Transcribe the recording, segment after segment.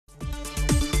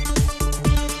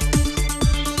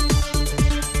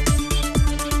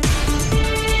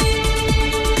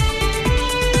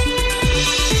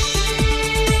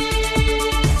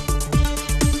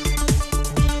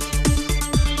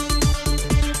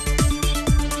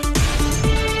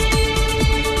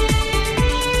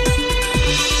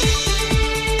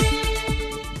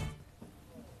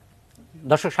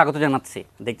দর্শক স্বাগত জানাচ্ছি,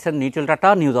 দেখছেন neutral tata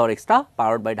news hour extra,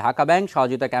 powered by Dhaka bank,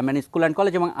 সহযোগিতা ক্যামেন স্কুল অ্যান্ড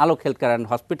কলেজ এবং আলোক হেলথ কেয়ার অ্যান্ড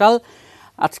হসপিটাল।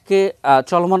 আজকে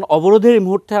চলমান অবরোধের এই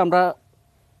মুহূর্তে আমরা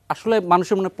আসলে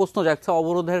মানুষের মনে প্রশ্ন জাগছে,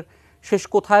 অবরোধের শেষ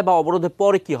কোথায় বা অবরোধের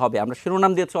পরে কি হবে। আমরা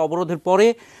শিরোনাম দিয়েছি অবরোধের পরে।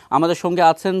 আমাদের সঙ্গে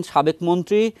আছেন সাবেক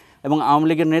মন্ত্রী এবং আওয়ামী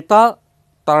লীগের নেতা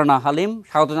তারানা হালিম,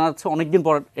 স্বাগত জানাচ্ছি। অনেকদিন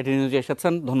পর এটি নিউজে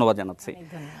এসেছেন, ধন্যবাদ জানাচ্ছি।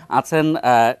 আছেন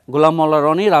গোলাম মোল্লা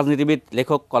রনি, রাজনীতিবিদ,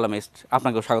 লেখক, কলামিস্ট,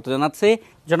 আপনাকেও স্বাগত জানাচ্ছি।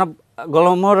 জনাব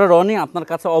গোলাম মোল্লা রনি, আপনার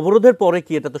কাছে অবরোধের পরে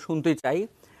কি, এটা তো শুনতেই চাই।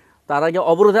 তার আগে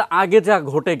অবরোধের আগে যা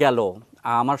ঘটে গেল,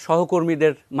 আমার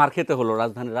সহকর্মীদের মার খেতে হলো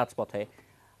রাজধানীর রাজপথে,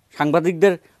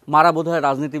 সাংবাদিকদের মারা বোধ হয়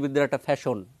রাজনীতিবিদদের একটা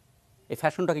ফ্যাশন। এই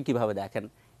ফ্যাশনটাকে কিভাবে দেখেন,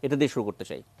 এটা দিয়ে শুরু করতে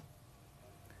চাই।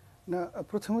 না,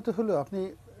 প্রথমত হলো আপনি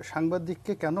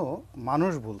সাংবাদিককে কেন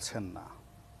মানুষ বলছেন না?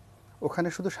 ওখানে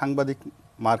শুধু সাংবাদিক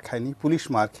মার খায়নি, পুলিশ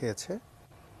মার খেয়েছে,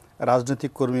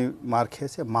 রাজনৈতিক কর্মী মার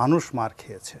খেয়েছে, মানুষ মার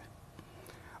খেয়েছে।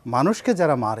 মানুষকে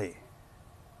যারা মারে,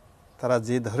 তারা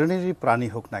যে ধরনেরই প্রাণী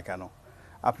হোক না কেন,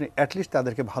 আপনি অ্যাটলিস্ট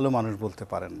তাদেরকে ভালো মানুষ বলতে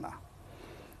পারেন না।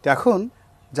 এখন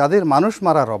যাদের মানুষ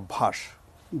মারার অভ্যাস,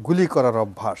 গুলি করার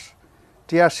অভ্যাস,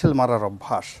 টিয়ারশেল মারার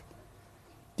অভ্যাস,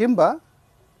 কিংবা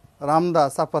রামদা,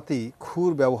 চাপাতি, খুর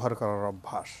ব্যবহার করার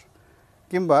অভ্যাস,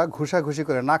 কিংবা ঘুষাঘুষি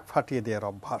করে নাক ফাটিয়ে দেওয়ার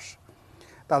অভ্যাস,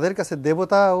 তাদের কাছে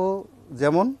দেবতাও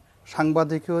যেমন,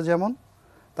 সাংবাদিকও যেমন।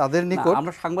 তাদের নিকট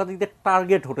আমরা সাংবাদিকদের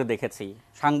টার্গেট হতে দেখেছি।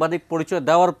 সাংবাদিক পরিচয়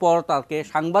দেওয়ার পর তাকে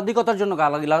সাংবাদিকতার জন্য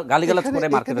গালিগালাজ করে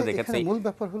মার খেতে দেখেছি। মূল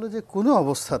ব্যাপার হলো যে কোনো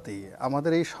অবস্থাতেই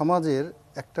আমাদের এই সমাজের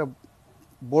একটা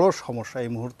বড় সমস্যা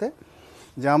এই মুহূর্তে,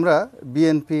 যে আমরা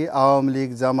বিএনপি, আওয়ামী লীগ,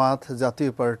 জামাত,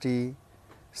 জাতীয় পার্টি,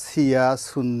 শিয়া,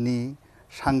 সুন্নি,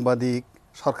 সাংবাদিক,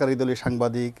 সরকারি দলীয়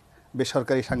সাংবাদিক,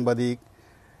 বেসরকারি সাংবাদিক,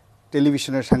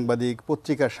 টেলিভিশনের সাংবাদিক,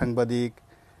 পত্রিকার সাংবাদিক,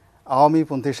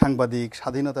 আওয়ামীপন্থী সাংবাদিক,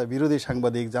 স্বাধীনতা বিরোধী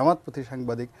সাংবাদিক, জামাতপন্থী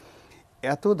সাংবাদিক,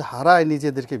 এত ধারায়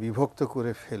নিজেদেরকে বিভক্ত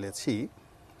করে ফেলেছি।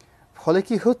 ফলে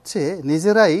কি হচ্ছে,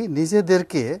 নিজেরাই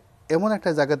নিজেদেরকে এমন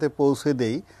একটা জায়গাতে পৌঁছে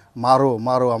দেই, মারো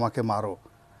মারো, আমাকে মারো,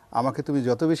 আমাকে তুমি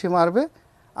যত বেশি মারবে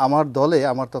আমার দলে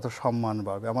আমার তত সম্মান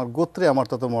বাড়বে, আমার গোত্রে আমার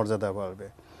তত মর্যাদা বাড়বে।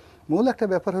 মূল একটা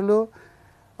ব্যাপার হলো,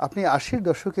 আপনি 80-র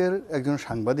দশকের একজন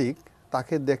সাংবাদিক,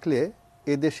 তাকে দেখলে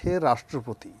এদেশের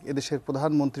রাষ্ট্রপতি, এদেশের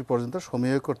প্রধানমন্ত্রী পর্যন্ত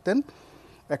সমীহ করতেন।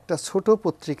 একটা ছোট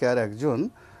পত্রিকার একজন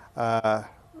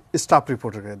স্টাফ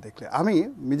রিপোর্টারকে দেখলে, আমি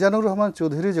মিজানুর রহমান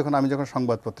চৌধুরী আমি যখন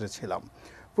সংবাদপত্রে ছিলাম,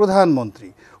 প্রধানমন্ত্রী,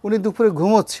 উনি দুপুরে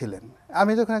ঘুমোচ্ছিলেন,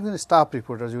 আমি যখন একজন staff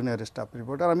reporter, junior staff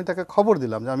reporter, আমি তাকে খবর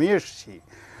দিলাম যে আমি এসেছি।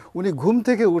 উনি ঘুম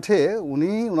থেকে উঠে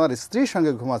ওনার স্ত্রীর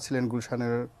সঙ্গে ঘুমাচ্ছিলেন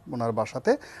গুলশানের ওনার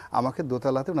বাসাতে, আমাকে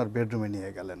দোতলাতে ওনার বেডরুমে নিয়ে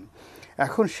গেলেন।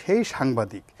 এখন সেই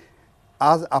সাংবাদিক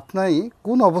আজ আপনি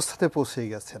কোন অবস্থাতে পৌঁছে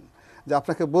গেছেন যে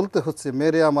আপনাকে বলতে হচ্ছে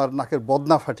মেরে আমার নাকের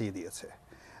বদনা ফাটিয়ে দিয়েছে,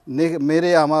 মেরে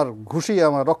আমার ঘুষিয়ে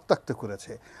আমার রক্তাক্ত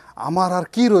করেছে, আমার আর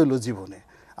কি রইল জীবনে,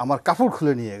 আমার কাপড়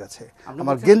খুলে নিয়ে গেছে,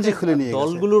 আমার গেঞ্জি খুলে নিয়ে গেছে।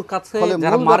 দলগুলোর কাছে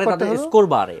যারা মারে তাদের স্কোর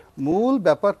বাড়ে। মূল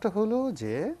ব্যাপারটা হলো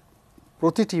যে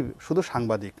প্রতিটি শুধু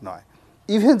সাংবাদিক নয়,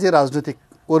 ইভেন যে রাজনৈতিক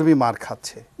কর্মী মার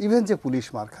খাচ্ছে, ইভেন যে পুলিশ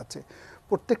মার খাচ্ছে,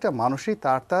 প্রত্যেকটা মানুষই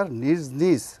তার নিজ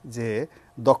নিজ যে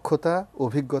দক্ষতা,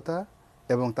 অভিজ্ঞতা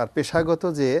এবং তার পেশাগত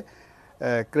যে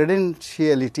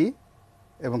ক্রেডেনশিয়ালিটি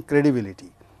এবং ক্রেডিবিলিটি,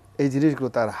 এই জিনিসগুলো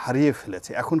তার হারিয়ে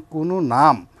ফেলেছে। এখন কোনো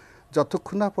নাম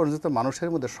যতক্ষণ না পর্যন্ত মানুষের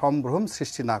মধ্যে সম্ভ্রম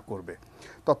সৃষ্টি না করবে,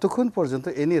 ততক্ষণ পর্যন্ত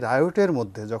এনি রায়োটের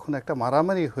মধ্যে যখন একটা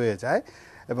মারামারি হয়ে যায়,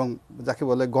 এবং যাকে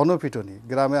বলে গণপিটনি,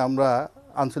 গ্রামে আমরা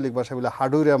আঞ্চলিক ভাষায় বলে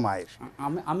হাডুরা মায়ের,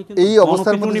 এই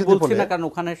অবস্থার মধ্যে বলছি না, কারণ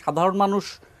ওখানে সাধারণ মানুষ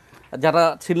যারা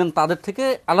ছিলেন তাদের থেকে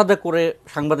আলাদা করে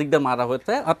সাংবাদিকদের মারা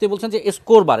হয়েছে। আপনি বলছেন যে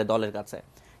স্কোর বাড়ে দলের কাছে,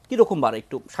 কিরকম বাড়ে?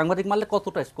 একটু সাংবাদিক মারলে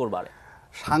কতটা স্কোর বাড়ে?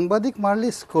 সাংবাদিক মারলে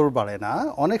স্কোর বাড়ে না।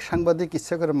 অনেক সাংবাদিক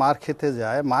ইচ্ছা করে মার খেতে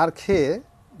যায়, মার খেয়ে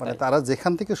মানে তারা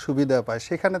যেখান থেকে সুবিধা পায়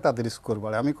সেখানে তাদের স্কোর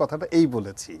বাড়ে। আমি কথাটা এই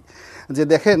বলেছি যে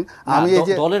দেখেন, আমি এই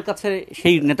যে দলের কাছে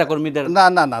সেই নেতাকর্মীদের না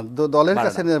না না দলের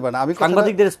কাছে নেবে না, আমি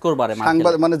সাংবাদিকদের স্কোর বাড়ে।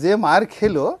 মানে যে মার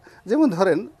খেলো, যেমন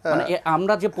ধরেন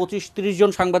আমরা যে 25-30 জন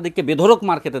সাংবাদিককে বেধড়ক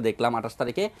মার খেতে দেখলাম 28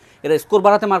 তারিখে, এরা স্কোর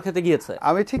বাড়াতে মার খেতে গিয়েছে।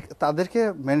 আমি ঠিক তাদেরকে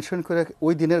মেনশন করে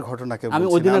ওই দিনের ঘটনাকে আমি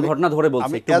ওই দিনের ঘটনা ধরে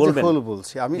বলছি, একটু বলবেন?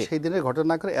 বলছি আমি সেই দিনের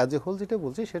ঘটনা করে অ্যাজ এ হোল যেটা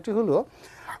বলছি সেটি হলো,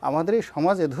 আমাদের এই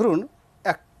সমাজে ধরুন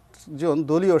একজন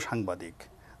দলীয়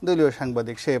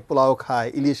সাংবাদিক, সে পোলাও খায়,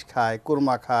 ইলিশ খায়,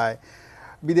 কোরমা খায়,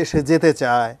 বিদেশে যেতে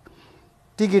চায়,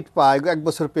 টিকিট পায়, 1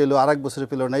 বছর পেলো, আর 1 বছর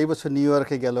পেলো না, এই বছর নিউ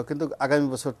ইয়র্কে গেল, কিন্তু আগামী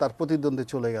বছর তার প্রতিদ্বন্দ্বী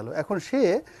চলে গেল। এখন সে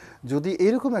যদি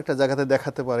এইরকম একটা জায়গাতে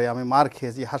দেখাতে পারে, আমি মার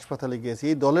খেয়েছি, হাসপাতালে গিয়েছি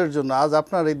এই দলের জন্য, আজ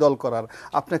আপনার এই দল করার,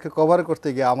 আপনাকে কভার করতে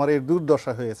গিয়ে আমার এই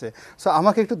দুর্দশা হয়েছে, সো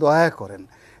আমাকে একটু দয়া করেন,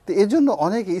 তো এর জন্য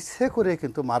অনেক ইচ্ছে করে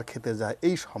কিন্তু মার খেতে যায়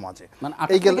এই সমাজে। মানে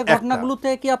ঘটনাগুলোতে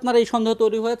কি আপনার এই সন্দেহ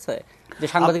তৈরি হয়েছে যে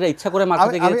সাংবাদিকরা ইচ্ছা করে মার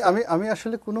খেতে গিয়েছে? আমি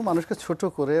আসলে কোনো মানুষকে ছোট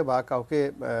করে বা কাউকে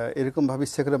এরকম ভাবে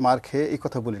ইচ্ছে করে মার খেয়ে এই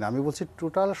কথা বলি না। আমি বলছি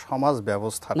টোটাল সমাজ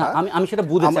ব্যবস্থাটা। আমি সেটা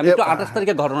বুঝেছি, আমি একটু 28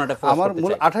 তারিখের ঘটনাটা ফোকাস করতে চাই। আমার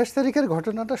মূল 28 তারিখের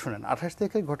ঘটনাটা শুনেন। 28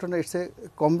 তারিখের ঘটনা ইটস এ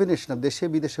কম্বিনেশন অফ দেশে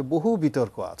বিদেশে বহু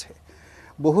বিতর্ক আছে,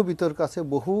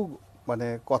 বহু মানে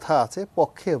কথা আছে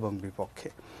পক্ষে এবং বিপক্ষে।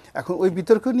 এখন ওই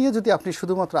বিতর্ক নিয়ে যদি আপনি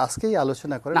শুধুমাত্র আজকেই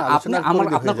আলোচনা করেন, আপনার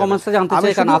কমেন্টসটা জানতে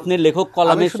চাই, কারণ আপনি লেখক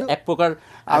কলামিস্ট, এক প্রকার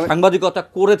সাংবাদিকতা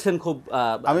করেছেন খুব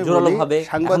জোরালোভাবে,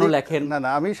 এখনো লেখেন। না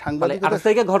আমি সাংবাদিকতা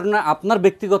থেকে ঘটনা আপনার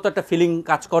ব্যক্তিগত একটা ফিলিং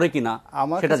কাজ করে কিনা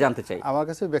সেটা জানতে চাই। আমার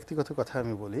কাছে ব্যক্তিগত কথা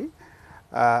আমি বলি,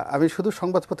 আমি শুধু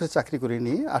সংবাদপত্রে চাকরি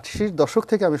করিনি, 80 দশক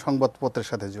থেকে আমি সংবাদপত্রের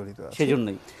সাথে জড়িত আছি,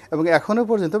 সেজন্যই। এবং এখনো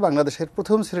পর্যন্ত বাংলাদেশের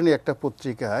প্রথম শ্রেণীর একটা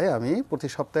পত্রিকায় আমি প্রতি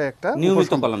সপ্তাহে একটা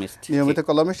নিয়মিত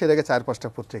কলামিস্ট, এর আগে 4-5টা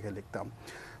পত্রিকা লিখতাম।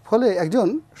 ফলে একজন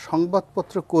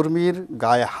সংবাদপত্র কর্মীর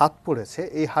গায়ে হাত পড়েছে,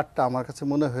 এই হাতটা আমার কাছে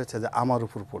মনে হয়েছে যে আমার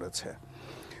উপর পড়েছে।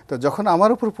 তো যখন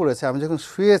আমার উপর পড়েছে, আমি যখন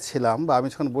শুয়েছিলাম বা আমি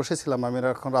যখন বসেছিলাম, আমি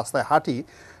যখন রাস্তায় হাঁটি,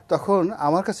 তখন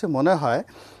আমার কাছে মনে হয়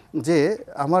যে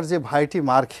আমার যে ভাইটি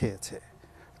মার খেয়েছে,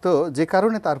 তো যে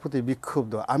কারণে তার প্রতি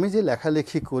বিক্ষুব্ধ, আমি যে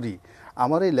লেখালেখি করি,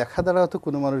 আমার এই লেখা দ্বারাও তো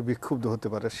কোনো মানুষ বিক্ষুব্ধ হতে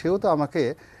পারে, সেও তো আমাকে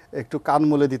একটু কান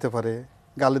মলে দিতে পারে,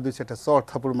 গালে 2-4টা চড়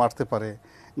থাপড় মারতে পারে,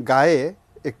 গায়ে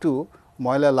একটু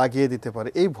ময়লা লাগিয়ে দিতে পারে।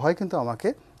 এই ভয় কিন্তু আমাকে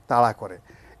তাড়া করে।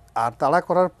 আর তাড়া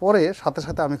করার পরে সাথে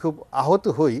সাথে আমি খুব আহত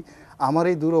হই, আমার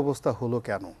এই দুরবস্থা হলো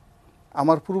কেন?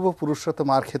 আমার পূর্বপুরুষরা তো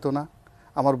মার খেত না,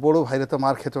 আমার বড় ভাইরা তো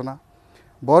মার খেত না,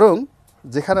 বরং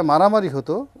যেখানে মারামারি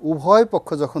হতো, উভয় পক্ষ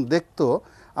যখন দেখতো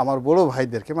আমার বড়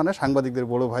ভাইদেরকে, মানে সাংবাদিকদের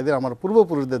বড় ভাইদের, আমার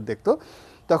পূর্বপুরুষদের দেখতো,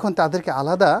 তখন তাদেরকে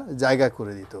আলাদা জায়গা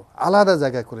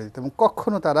করে দিত এবং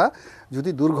কখনো তারা যদি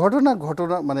দুর্ঘটনা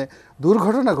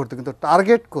ঘটতো, কিন্তু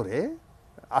টার্গেট করে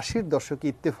 80-র দশকে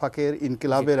ইত্তেফাকের,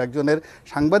 ইনকিলাবের একজনের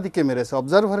সাংবাদিককে মেরেছে,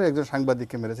 অবজারভারের একজন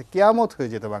সাংবাদিককে মেরেছে, কিয়ামত হয়ে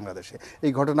যেত বাংলাদেশে।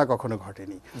 এই ঘটনা কখনো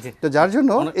ঘটেনি। তো যার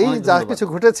জন্য এই যা কিছু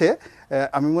ঘটেছে,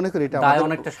 আমি মনে করি এটা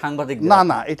অনেকটা সাংবাদিক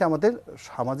না, এটা আমাদের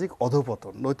সামাজিক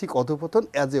অধঃপতন, নৈতিক অধঃপতন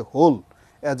অ্যাজ এ হোল।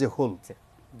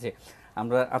 জি,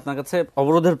 আমরা আপনার কাছে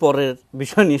অবরোধের পরের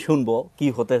বিষয় নিয়ে শুনবো কি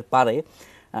হতে পারে।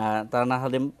 তা না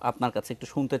হলে আপনার কাছে একটু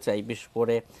শুনতে চাই, বিশেষ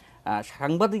করে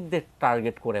সাংবাদিকদের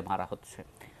টার্গেট করে মারা হচ্ছে,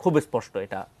 খুব স্পষ্ট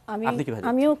এটা।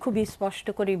 আমিও খুবই স্পষ্ট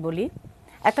করেই বলি,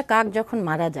 একটা কাক যখন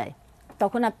মারা যায়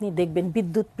তখন আপনি দেখবেন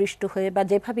বিদ্যুৎ পৃষ্ঠ হয়ে বা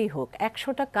যেভাবেই হোক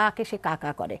 100টা কাক এসে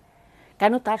কাকা করে,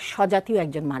 কেন? তার স্বজাতীয়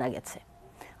একজন মারা গেছে।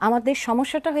 আমাদের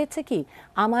সমস্যাটা হয়েছে কি,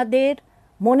 আমাদের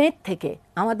মনের থেকে,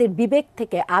 আমাদের বিবেক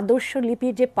থেকে আদর্শ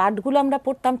লিপির যে পাঠগুলো আমরা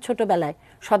পড়তাম ছোটবেলায়,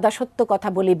 সদা সত্য কথা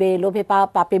বলিবে, লোভে পাপ,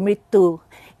 পাপে মৃত্যু,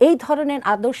 এই ধরনের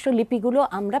আদর্শ লিপিগুলো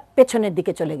আমরা পেছনের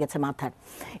দিকে চলে গেছে মাথার।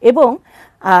 এবং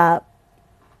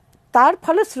তার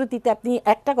ফলশ্রুতিতে আপনি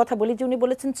একটা কথা বলি যে উনি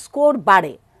বলেছেন স্কোর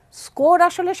বাড়ে। স্কোর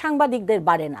আসলে সাংবাদিকদের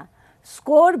বাড়ে না,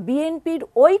 স্কোর বিএনপির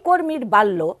ওই কর্মীর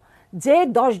বাড়ল যে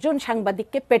 10 জন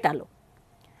সাংবাদিককে পেটালো।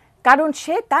 কারণ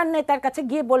সে তার নেতার কাছে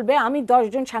গিয়ে বলবে আমি 10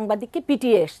 জন সাংবাদিককে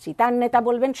পিটিয়ে এসেছি, তার নেতা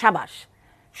বলবেন সাবাস।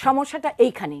 সমস্যাটা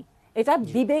এইখানেই। এটা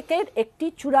বিবেকের একটি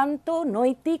চূড়ান্ত,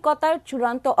 নৈতিকতার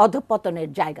চূড়ান্ত অধঃপতনের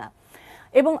জায়গা।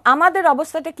 এবং আমাদের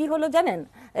অবস্থাটা কি হলো জানেন?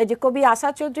 এই যে কবি আশা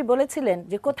চৌধুরী বলেছিলেন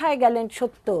যে কোথায় গেলেন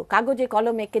সত্য, কাগজে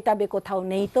কলমে কেতাবে কোথাও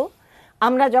নেই তো।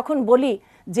 আমরা যখন বলি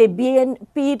যে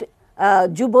বিএনপির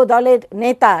যুব দলের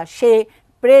নেতা, সে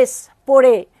প্রেস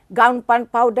পড়ে গাউন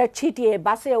পাউডার ছিটিয়ে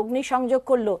বাসে অগ্নিসংযোগ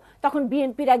করলো, তখন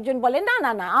বিএনপির একজন বলে না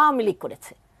না না আওয়ামী লীগ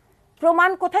করেছে।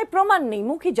 প্রমাণ কোথায়? প্রমাণ নেই,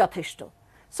 মুখই যথেষ্ট।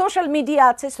 সোশ্যাল মিডিয়া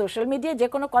আছে, সোশ্যাল মিডিয়ায় যে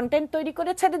কোনো কন্টেন্ট তৈরি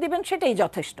করে ছেড়ে দিবেন, সেটাই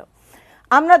যথেষ্ট।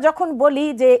 আমরা যখন বলি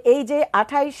যে এই যে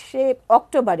 28শে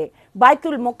অক্টোবরে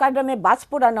বাইতুল মোকাররমে বাস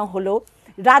পোড়ানো হলো,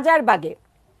 রাজারবাগে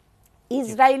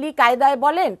ইসরায়েলি কায়দায়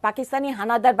বলেন, পাকিস্তানি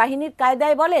হানাদার বাহিনীর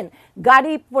কায়দায় বলেন,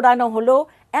 গাড়ি পোড়ানো হলো,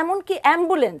 এমনকি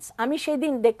অ্যাম্বুলেন্স। আমি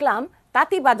সেদিন দেখলাম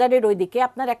তাঁতিবাজারের ওইদিকে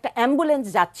আপনার একটা অ্যাম্বুলেন্স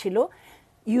যাচ্ছিল।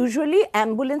 ইউজুয়ালি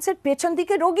অ্যাম্বুলেন্সের পেছন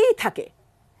দিকে রোগীই থাকে,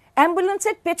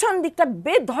 অ্যাম্বুলেন্সের পেছন দিকটা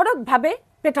বেধড়কভাবে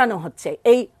পেটানো হচ্ছে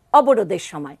এই অবরোধের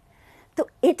সময়। তো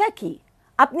এটা কি?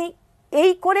 আপনি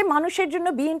এই করে মানুষের জন্য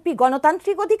বিএনপি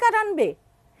গণতান্ত্রিক অধিকার আনবে?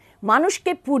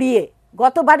 মানুষকে পুড়িয়ে,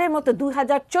 গতবারের মতো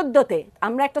 2014-তে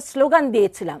আমরা একটা স্লোগান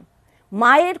দিয়েছিলাম,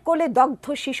 মায়ের কোলে দগ্ধ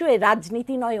শিশু এ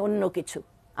রাজনীতি নয় অন্য কিছু,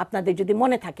 আপনাদের যদি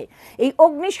মনে থাকে। এই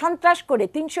অগ্নি সন্ত্রাস করে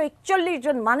 341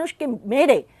 জন মানুষকে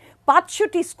মেরে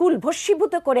 500টি স্কুল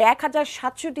ভস্মীভূত করে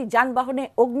 1700টি যানবাহনে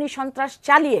অগ্নি সন্ত্রাস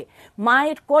চালিয়ে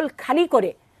মায়ের কোল খালি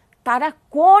করে তারা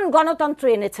কোন গণতন্ত্র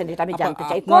এনেছেন এটা আমি জানতে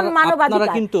চাই, কোন মানবাধিকার?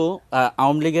 আপনারা কিন্তু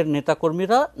আওয়ামী লীগের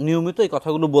নেতাকর্মীরা নিয়মিত এই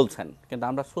কথাগুলো বলছেন, কিন্তু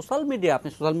আমরা সোশ্যাল মিডিয়া, আপনি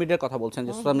সোশ্যাল মিডিয়ার কথা বলছেন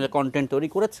যে সোশ্যাল মিডিয়া কন্টেন্ট তৈরি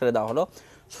করে ছেড়ে দেওয়া হলো,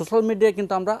 সোশ্যাল মিডিয়ায়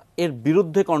কিন্তু আমরা এর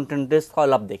বিরুদ্ধে কন্টেন্টের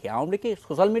সয়লাভ দেখি। আওয়ামী লীগ কি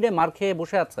সোশ্যাল মিডিয়ায় মার খেয়ে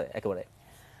বসে আছে একেবারে?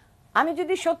 আমি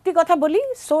যদি সত্যি কথা বলি,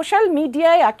 সোশ্যাল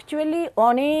মিডিয়ায় অ্যাকচুয়ালি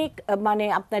অনেক মানে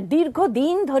আপনার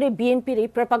দীর্ঘদিন ধরে বিএনপির এই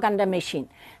প্রপাগান্ডা মেশিন,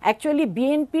 অ্যাকচুয়ালি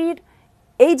বিএনপির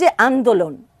এই যে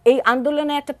আন্দোলন, এই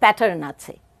আন্দোলনে একটা প্যাটার্ন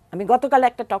আছে। আমি গতকাল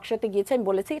একটা টক শোতে গিয়েছি, আমি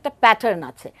বলেছি একটা প্যাটার্ন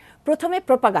আছে। প্রথমে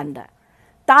প্রপাগান্ডা,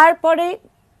 তারপরে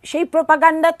সেই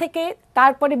প্রপাগান্ডা থেকে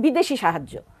তারপরে বিদেশি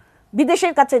সাহায্য,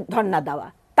 বিদেশের কাছে ধর্ণা দেওয়া,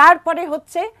 তারপরে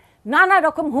হচ্ছে নানা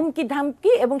রকম হুমকি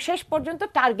ধামকি এবং শেষ পর্যন্ত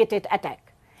টার্গেটেড অ্যাটাক,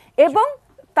 এবং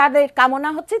তাদের কামনা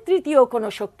হচ্ছে তৃতীয় কোনো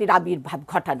শক্তির আবির্ভাব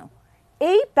ঘটানো।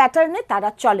 এই প্যাটার্নে তারা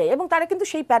চলে এবং তারা কিন্তু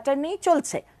সেই প্যাটার্নেই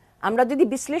চলছে। আমরা যদি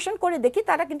বিশ্লেষণ করে দেখি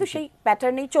তারা কিন্তু সেই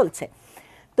প্যাটার্নেই চলছে।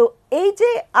 তো এই যে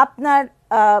আপনার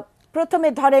প্রথমে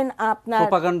ধরেন আপনার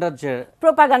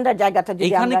প্রপাগান্ডার জায়গাটা, যদি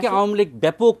এখানে কি আওয়ামী লীগ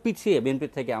ব্যাপক পিছিয়ে বিএনপি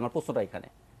থেকে? আমার প্রশ্নটা এখানে,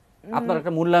 আপনার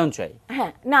একটা মূল্যায়ন চাই।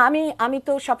 হ্যাঁ, না আমি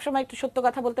তো সবসময় একটু সত্য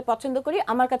কথা বলতে পছন্দ করি।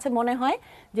 আমার কাছে মনে হয়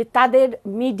যে তাদের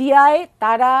মিডিয়ায়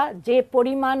তারা যে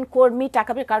পরিমাণ কর্মী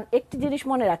টাকা পায়, কারণ একটি জিনিস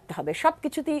মনে রাখতে হবে, সব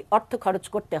কিছুতেই অর্থ খরচ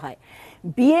করতে হয়।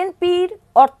 বিএনপির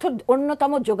অর্থ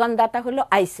অন্যতম যোগানদাতা হলো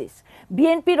আইসিস,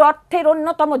 বিএনপির অর্থের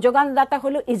অন্যতম যোগানদাতা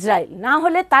হলো ইসরায়েল। না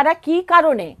হলে তারা কি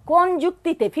কারণে, কোন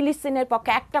যুক্তিতে ফিলিস্তিনের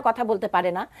পক্ষে একটা কথা বলতে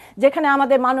পারে না, যেখানে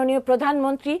আমাদের মাননীয়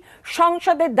প্রধানমন্ত্রী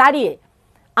সংসদে দাঁড়িয়ে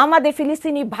আমাদের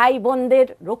ফিলিস্তিনি ভাই বোনদের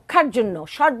রক্ষার জন্য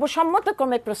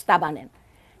সর্বসম্মতক্রমে প্রস্তাব আনেন?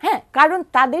 হ্যাঁ, কারণ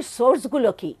তাদের সোর্সগুলো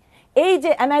কি? এই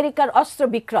যে আমেরিকার অস্ত্র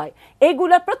বিক্রয়,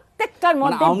 এইগুলো প্রত্যেকটার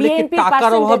মধ্যে বিএনপির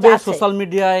পার্সেন্টেজ আছে। সোশ্যাল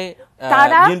মিডিয়ায়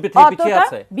তারা অতটা,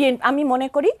 আমি মনে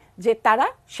করি যে তারা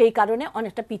সেই কারণে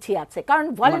অনেকটা পিছিয়ে আছে, কারণ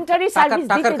ভলান্টারি সার্ভিস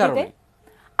দিতে দিতে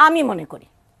আমি মনে করি,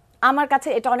 আমার কাছে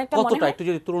এটা অনেকটা মনে হয়। একটু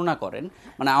যদি তুলনা করেন,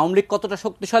 মানে আওয়ামী লীগ কতটা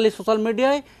শক্তিশালী সোশ্যাল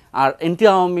মিডিয়ায় আর এন্টি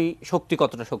আওয়ামী শক্তি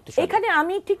কতটা শক্তিশালী? এখানে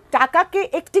আমি ঠিক টাকাকে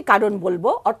একটি কারণ বলবো,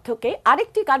 অর্থকে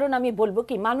আরেকটি কারণ আমি বলবো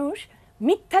কি, মানুষ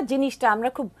মিথ্যা জিনিসটা আমরা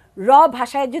খুব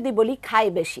ভাষায় যদি বলি খায়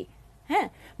বেশি। হ্যাঁ,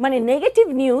 মানে নেগেটিভ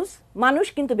নিউজ মানুষ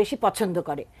কিন্তু বেশি পছন্দ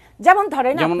করে। যেমন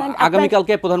ধরেন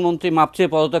আগামীকালকে প্রধানমন্ত্রী মাপ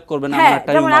চেয়ে পদত্যাগ করবেন,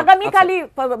 যেমন আগামীকালই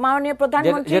মাননীয়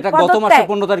প্রধানমন্ত্রী গত মাসে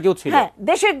 15 তারিখেও ছিল, হ্যাঁ,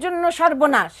 দেশের জন্য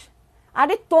সর্বনাশ।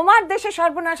 আরে তোমার দেশে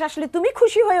সর্বনাশ আসলে তুমি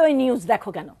খুশি হয়ে ওই নিউজ দেখো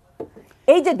কেন?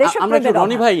 এই যে দেশপ্রেমের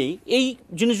রনি ভাই, এই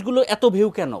জিনিসগুলো এত ভিউ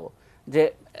কেন যে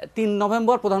 3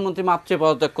 নভেম্বর প্রধানমন্ত্রী মাপ চেয়ে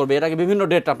পদত্যাগ করবে? এর আগে বিভিন্ন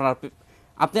ডেট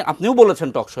আপনিও বলেছেন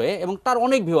টক শোয়ে, এবং তার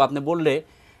অনেক ভিউ। আপনি বললে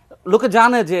লোকে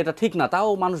জানে যে এটা ঠিক না, তাও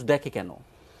মানুষ দেখে কেন?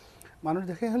 মানুষ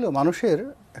দেখে হলো মানুষের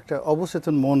একটা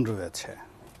অবচেতন মন রয়েছে।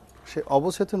 সে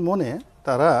অবচেতন মনে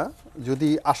তারা যদি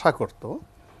আশা করত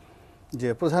যে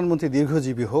প্রধানমন্ত্রী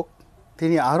দীর্ঘজীবী হোক,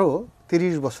 তিনি আরও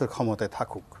 30 বছর ক্ষমতায়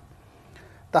থাকুক,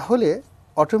 তাহলে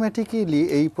অটোমেটিক্যালি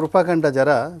এই প্রোপাগান্ডা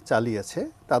যারা চালিয়েছে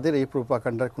তাদের এই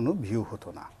প্রোপাগান্ডার কোনো ভিউ হতো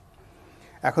না।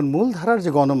 এখন মূলধারার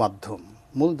যে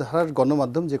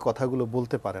গণমাধ্যম যে কথাগুলো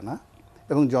বলতে পারে না,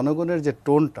 এবং জনগণের যে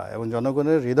টোনটা এবং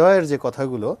জনগণের হৃদয়ের যে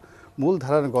কথাগুলো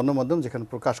মূলধারার গণমাধ্যম যেখানে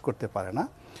প্রকাশ করতে পারে না,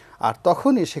 আর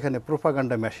তখনই সেখানে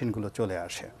প্রোপাগান্ডা মেশিনগুলো চলে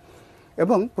আসে।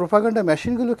 এবং প্রোপাগান্ডা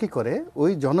মেশিনগুলো কি করে,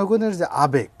 ওই জনগণের যে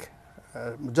আবেগ,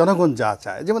 জনগণ যা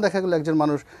চায়, যেমন দেখা গেল একজন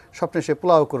মানুষ স্বপ্নে সে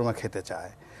পোলাও কোরমা খেতে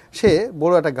চায়, সে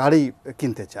বড় একটা গাড়ি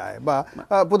কিনতে চায়, বা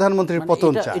প্রধানমন্ত্রীর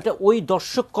পতন চায়, এটা ওই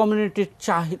দর্শক কমিউনিটির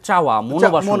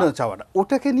চাওয়াটা,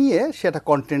 ওটাকে নিয়ে সে একটা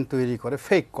কন্টেন্ট তৈরি করে,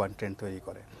 ফেক কন্টেন্ট তৈরি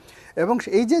করে। এবং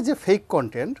এই যে ফেক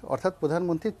কন্টেন্ট, অর্থাৎ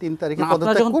প্রধানমন্ত্রী 3 তারিখে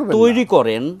পদত্যাগ করবেন তৈরি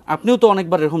করেন, আপনিও তো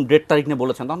অনেকবার এরকম ডেট তারিখ নিয়ে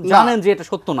বলেছেন, তখন জানেন যে এটা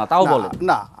সত্য না, তাও বলেন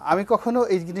না। আমি কখনো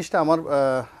এই জিনিসটা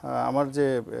আমার যে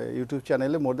ইউটিউব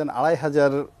চ্যানেলে মোর দেন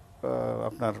 2500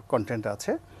 আপনার কন্টেন্ট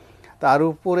আছে, তার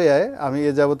উপরে আমি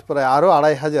এ যাবত প্রায় আরো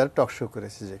 2500 টক শো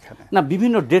করেছি, যেখানে না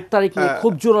বিভিন্ন ডেট তারিখ নিয়ে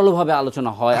খুব জোরালো ভাবে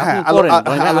আলোচনা হয়। আপনি করেন,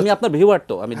 আমি আপনার ভিউয়ার,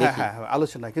 তো আমি দেখি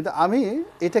আলোচনা। কিন্তু আমি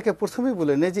এটাকে প্রথমেই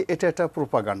বলে নেই যে এটা একটা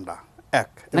প্রোপাগান্ডা,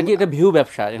 নাকি এটা ভিউ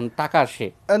ব্যবসা, টাকা আসে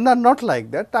না, নট লাইক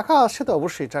দ্যাট। টাকা আসে তো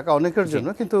অবশ্যই, টাকা অনেকের জন্য,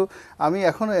 কিন্তু আমি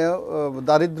এখনো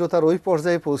দারিদ্রতার ওই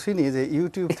পর্যায়ে পৌঁছিনি যে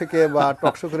ইউটিউব থেকে বা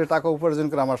টকশো করে টাকা উপার্জন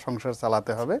করে আমার সংসার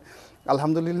চালাতে হবে।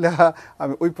 আলহামদুলিল্লাহ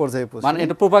আমি ওই পর্যায়ে পৌঁছি। মানে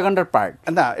এটা প্রোপাগান্ডার পার্ট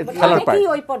না, এটা খেলার পার্ট,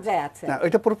 ওই পর্যায়ে আছে না,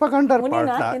 এটা প্রোপাগান্ডার পার্ট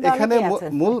না। এখানে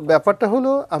মূল ব্যাপারটা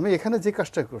হলো, আমি এখানে যে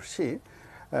কাজটা করছি,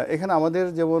 এখানে আমাদের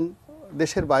যেমন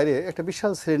দেশের বাইরে একটা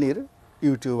বিশাল শ্রেণীর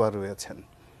ইউটিউবার রয়েছেন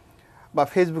বা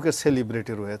ফেসবুকের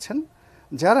সেলিব্রিটি রয়েছেন,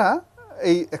 যারা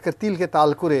এই একটা তিলকে তাল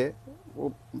করে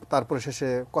তারপরে শেষে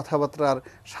কথাবার্তার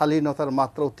শালীনতার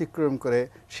মাত্রা অতিক্রম করে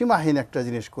সীমাহীন একটা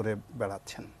জিনিস করে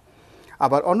বেড়াচ্ছেন।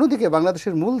 আবার অন্যদিকে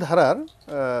বাংলাদেশের মূলধারার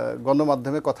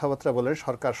গণমাধ্যমে কথাবার্তা বলেন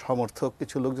সরকার সমর্থক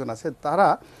কিছু লোকজন আছে, তারা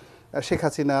শেখ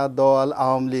হাসিনা দল,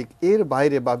 আওয়ামী লীগ এর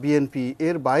বাইরে বা বিএনপি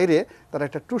এর বাইরে তারা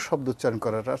একটা ট্রু শব্দ উচ্চারণ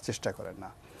করার চেষ্টা করেন না।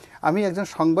 আমি একজন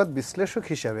সংবাদ বিশ্লেষক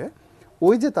হিসেবে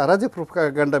ওই যে তারা যে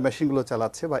প্রোপাগান্ডা মেশিনগুলো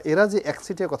চালাচ্ছে বা এরা যে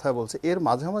একসিটে কথা বলছে এর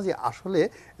মাঝামাঝি আসলে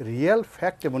রিয়েল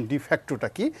ফ্যাক্ট এবং ডিফ্যাক্টটা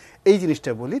কি এই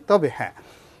জিনিসটা বলি। তবে হ্যাঁ,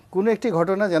 কোনো একটি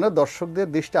ঘটনা যেন দর্শকদের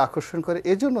দৃষ্টি আকর্ষণ করে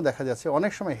এজন্য দেখা যাচ্ছে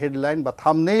অনেক সময় হেডলাইন বা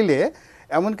থাম্বনেইলে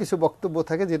এমন কিছু বক্তব্য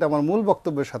থাকে যেটা আমার মূল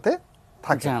বক্তব্যের সাথে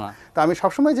থাকে না। তা আমি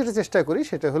সবসময় যেটা চেষ্টা করি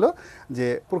সেটা হলো যে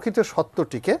প্রকৃত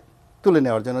সত্যটিকে তুলে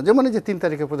নেওয়ার জন্য। যেমন এই যে 3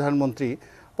 তারিখে প্রধানমন্ত্রী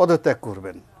পদত্যাগ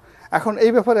করবেন, এখন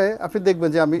এই ব্যাপারে আপনি দেখবেন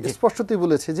যে আমি স্পষ্টতই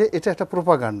বলেছি যে এটা একটা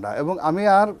প্রোপাগান্ডা, এবং আমি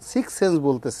আর সিক্স সেন্স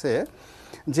বলতেছে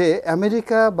যে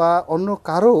আমেরিকা বা অন্য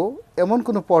কারো এমন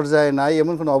কোনো পর্যায়ে নাই,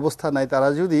 এমন কোনো অবস্থা নাই তারা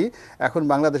যদি এখন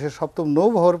বাংলাদেশের 7ম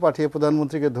নৌবহর পাঠিয়ে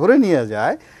প্রধানমন্ত্রীকে ধরে নিয়ে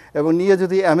যায় এবং নিয়ে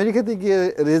যদি আমেরিকাতে গিয়ে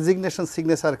রেজিগনেশন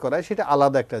সিগনেচার করায় সেটা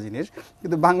আলাদা একটা জিনিস,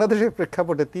 কিন্তু বাংলাদেশের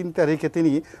প্রেক্ষাপটে 3 তারিখে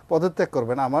তিনি পদত্যাগ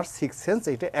করবেন আমার সিক্স সেন্স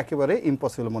এটা একেবারে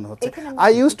ইম্পসিবল মনে হচ্ছে।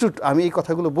 আমি এই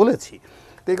কথাগুলো বলেছি,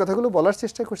 তো এই কথাগুলো বলার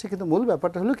চেষ্টা করছি, কিন্তু মূল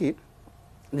ব্যাপারটা হলো কি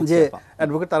যে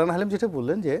অ্যাডভোকেট তারান হালিম যেটা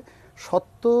বললেন যে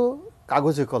সত্য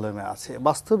কাগজে কলমে আছে,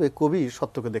 বাস্তবে কবি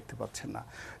সত্যকে দেখতে পাচ্ছেন না।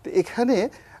 তো এখানে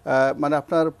মানে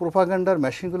আপনার প্রোপাগান্ডার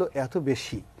মেশিনগুলো এত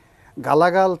বেশি,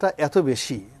 গালাগালটা এত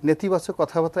বেশি, নেতিবাচক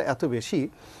কথাবার্তা এত বেশি,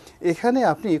 এখানে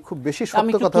আপনি খুব বেশি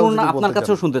সত্য কথা আপনার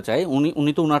কাছেও শুনতে চাই।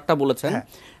 উনি তো উনারটা বলেছেন,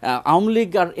 আওয়ামী লীগ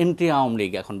আর এন্টি আওয়ামী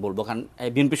লীগ এখন বলবো, কারণ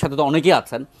বিএনপির সাথে তো অনেকেই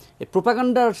আছেন, এই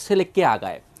প্রোপাগান্ডার সেলে কে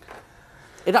আগায়?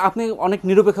 এটা আপনি অনেক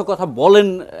নিরপেক্ষ কথা বলেন,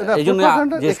 এই জন্য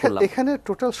এখানে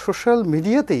টোটাল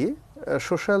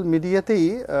সোশ্যাল মিডিয়াতেই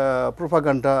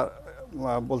প্রোপাগান্ডা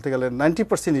বলতে গেলে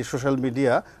 90% সোশ্যাল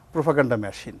মিডিয়া প্রোপাগান্ডা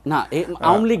মেশিন। না,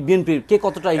 আওয়ামী লীগ বিএনপি কে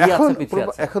কতটা এগিয়ে আছে পিছিয়ে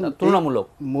আছে এখন তুলনামূলক?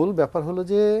 মূল ব্যাপার হলো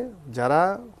যে যারা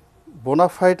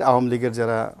বোনাফাইড আওয়ামী লীগের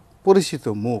যারা পরিচিত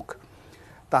মুখ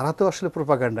তারা তো আসলে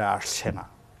প্রোপাগান্ডা আসছে না,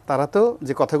 তারা তো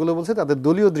যে কথাগুলো বলছে তাদের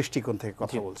দলীয় দৃষ্টিকোণ থেকে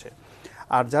কথা বলছে।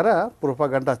 আর যারা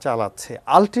প্রোপাগান্ডা চালাচ্ছে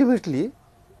আলটিমেটলি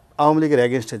আওয়ামী লীগের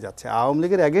এগেনস্টে যাচ্ছে। আওয়ামী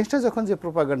লীগের এগেনস্টে যখন যে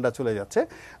প্রোপাগান্ডা চলে যাচ্ছে,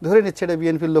 ধরে নিচ্ছে এটা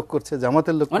বিএনপির লোক করছে,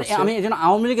 জামাতের লোক করছে, আমি এজন্য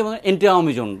আওয়ামী লীগ এবং এন্টি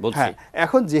আওয়ামী জন বলছি।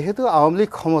 এখন যেহেতু আওয়ামী লীগ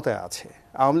ক্ষমতায় আছে,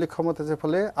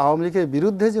 ফলে আওয়ামী লীগের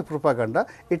বিরুদ্ধে যে প্রোপাগান্ডা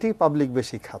এটি পাবলিক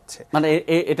বেশি খাচ্ছে, মানে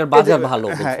এটার বাজার ভালো।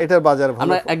 হ্যাঁ, এটার বাজার ভালো।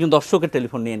 আমরা একজন দর্শকের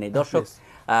টেলিফোন নিয়ে নেই। দর্শক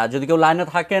যদি কেউ লাইনে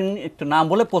থাকেন একটু নাম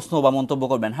বলে প্রশ্ন বা মন্তব্য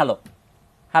করবেন। হ্যালো,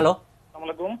 আসসালামু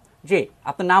আলাইকুম। জি,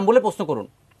 আপনি নাম বলে প্রশ্ন করুন।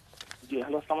 জি,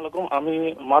 হ্যালো, আসসালামু আলাইকুম। আমি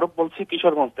মারুফ বলছি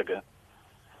কিশোরগঞ্জ থেকে।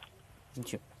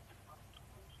 জি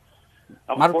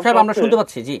মারুফ সাহেব, আমরা শুনতে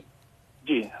পাচ্ছি। জি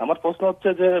জি, আমার প্রশ্ন হচ্ছে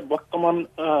যে বর্তমান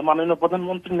মাননীয়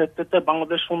প্রধানমন্ত্রীর নেতৃত্বে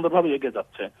বাংলাদেশ সুন্দরভাবে এগিয়ে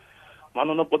যাচ্ছে।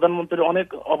 মাননীয় প্রধানমন্ত্রীর অনেক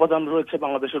অবদান রয়েছে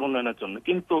বাংলাদেশের উন্নয়নের জন্য,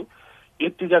 কিন্তু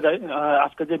একটি জায়গায়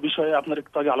আজকে যে বিষয়ে আপনার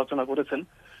একটু আগে আলোচনা করেছেন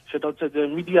সেটা হচ্ছে যে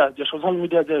মিডিয়া, যে সোশ্যাল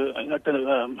মিডিয়া যে একটা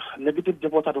নেগেটিভ যে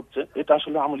প্রচার হচ্ছে, এটা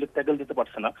আসলে আওয়ামী লীগ ট্যাকেল দিতে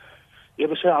পারছে না। এ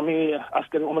বিষয়ে আমি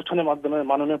আজকের অনুষ্ঠানের মাধ্যমে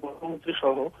মাননীয় প্রধানমন্ত্রী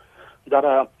সহ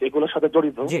যারা এগুলোর সাথে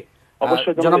জড়িত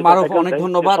অবশ্যই। জনাব মারুফ, অনেক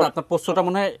ধন্যবাদ। আপনার প্রশ্নটা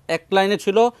মনে হয় এক লাইনে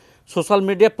ছিল, social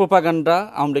media propaganda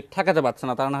Awami League ঠেকাতে পারছে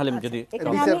না। তারা না হলে যদি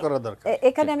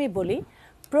এখানে আমি বলি,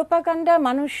 প্রোপাগান্ডা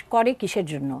মানুষ করে কিসের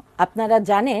জন্য? আপনারা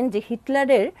জানেন যে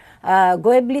হিটলারের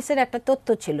গোয়েবলিসের একটা তথ্য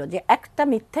ছিল যে একটা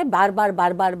মিথ্যে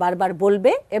বারবার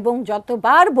বলবে, এবং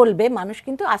যতবার বলবে মানুষ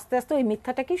কিন্তু আস্তে আস্তে ওই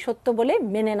মিথ্যাটাকে সত্য বলে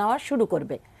মেনে নেওয়া শুরু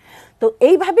করবে। তো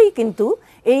এইভাবেই কিন্তু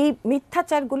এই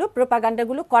মিথ্যাচারগুলো,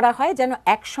 প্রোপাগান্ডাগুলো করা হয় যেন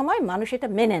এক সময় মানুষ এটা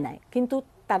মেনে নেয়। কিন্তু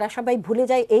তারা সবাই ভুলে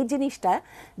যায় এই জিনিসটা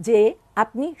যে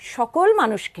আপনি সকল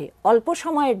মানুষকে অল্প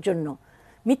সময়ের জন্য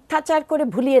মিথ্যাচার করে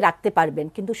ভুলিয়ে রাখতে পারবেন,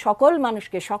 কিন্তু সকল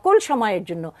মানুষকে সকল সময়ের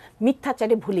জন্য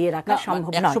মিথ্যাচারে ভুলিয়ে রাখা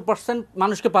সম্ভব নয়। 100%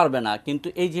 মানুষকে পারবে না, কিন্তু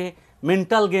এই যে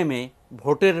মেন্টাল গেমে,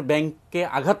 ভোটের ব্যাংকে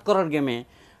আঘাত করার গেমে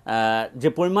যে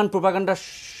পরিমাণ প্রোপাগান্ডা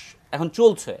এখন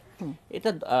চলছে, এটা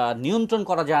নিয়ন্ত্রণ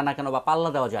করা যায় না কেন বা পাল্লা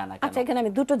দেওয়া যায় না কেন? আচ্ছা, এখানে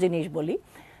আমি দুটো জিনিস বলি।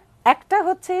 একটা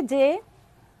হচ্ছে যে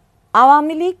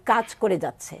আওয়ামী লীগ কাজ করে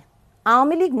যাচ্ছে,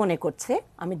 আওয়ামী লীগ মনে করছে,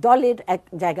 আমি দলের এক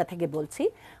জায়গা থেকে বলছি,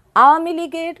 আওয়ামী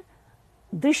লীগের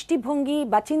দৃষ্টিভঙ্গি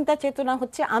বা চিন্তা চেতনা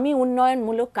হচ্ছে আমি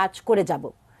উন্নয়নমূলক কাজ করে যাব,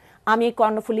 আমি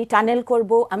কর্ণফুলী টানেল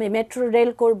করব, আমি মেট্রো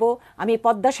রেল করব, আমি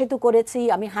পদ্মা সেতু করেছি,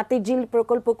 আমি হাতিঝিল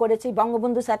প্রকল্প করেছি,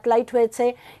 বঙ্গবন্ধু স্যাটেলাইট হয়েছে,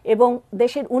 এবং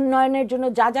দেশের উন্নয়নের জন্য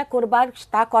যা যা করবার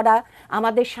তা করা।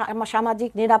 আমাদের সামাজিক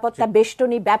নিরাপত্তা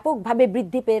বেষ্টনী ব্যাপকভাবে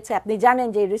বৃদ্ধি পেয়েছে। আপনি জানেন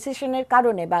যে রিসেশনের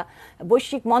কারণে বা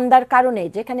বৈশ্বিক মন্দার কারণে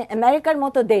যেখানে আমেরিকার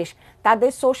মতো দেশ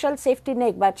তাদের সোশ্যাল সেফটি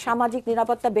নেট বা সামাজিক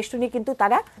নিরাপত্তা বেষ্টনী কিন্তু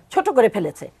তারা ছোট করে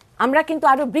ফেলেছে, আমরা কিন্তু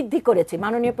আরো বৃদ্ধি করেছি।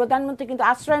 মাননীয় প্রধানমন্ত্রী কিন্তু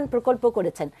আশ্রয়ন প্রকল্প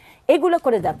করেছেন, এগুলো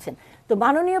করে যাচ্ছেন। তো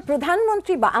মাননীয়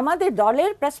প্রধানমন্ত্রী বা আমাদের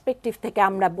দলের পার্সপেক্টিভ থেকে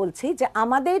আমরা বলছি যে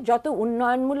আমাদের যত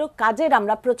উন্নয়নমূলক কাজের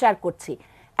আমরা প্রচার করছি,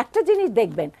 একটা জিনিস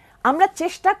দেখবেন, আমরা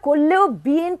চেষ্টা করলেও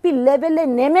বিএনপি লেভেলে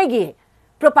নেমে গিয়ে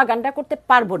প্রোপাগান্ডা করতে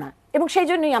পারবো না, এবং সেই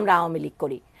জন্যই আমরা আওয়ামী লীগ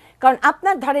করি। কারণ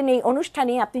আপনার ধরেন এই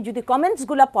অনুষ্ঠানে আপনি যদি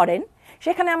কমেন্টসগুলো পড়েন,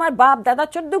 সেখানে আমার বাপ দাদা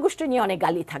 14 গোষ্ঠী নিয়ে অনেক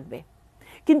গালি থাকবে,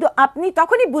 কিন্তু আপনি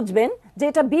তখনই বুঝবেন যে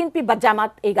এটা বিএনপি বা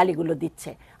জামাত এই গালিগুলো দিচ্ছে।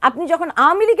 আপনি যখন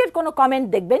আওয়ামী লীগের কোনো কমেন্ট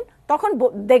দেখবেন, তখন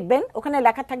দেখবেন ওখানে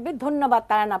লেখা থাকবে ধন্যবাদ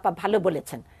তারান আপা ভালো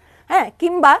বলেছেন, হ্যাঁ,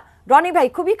 কিংবা রনি ভাই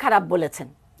খুবই খারাপ বলেছেন,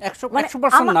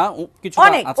 100% না, কিছু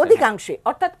অনেক অধিকাংশে।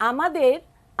 অর্থাৎ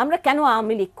আমরা কেন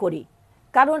আওয়ামী লীগ করি?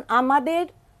 কারণ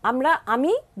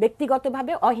আমি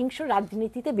ব্যক্তিগতভাবে অহিংস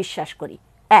রাজনীতিতে বিশ্বাস করি,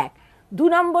 1। 2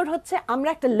 নম্বর হচ্ছে আমরা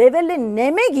একটা লেভেলে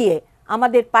নেমে গিয়ে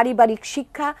আমাদের পারিবারিক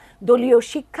শিক্ষা, দলীয়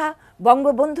শিক্ষা,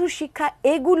 বঙ্গবন্ধুর শিক্ষা,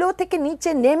 এগুলো থেকে নিচে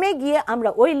নেমে গিয়ে আমরা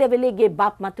ওই লেভেলে গিয়ে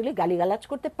বাপ মা তুলে গালিগালাজ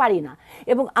করতে পারি না,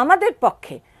 এবং আমাদের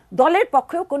পক্ষে, দলের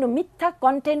পক্ষেও কোনো মিথ্যা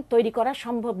কন্টেন্ট তৈরি করা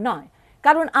সম্ভব নয়,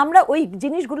 কারণ আমরা ওই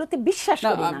জিনিসগুলোতে বিশ্বাস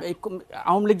করি না।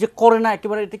 আওয়ামী লীগ যে করে না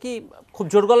একেবারে, এটা কি খুব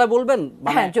জোর গলায় বলবেন?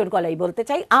 হ্যাঁ, জোর গলায় বলতে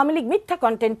চাই, আওয়ামী লীগ মিথ্যা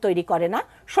কন্টেন্ট তৈরি করে না,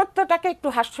 সত্যটাকে একটু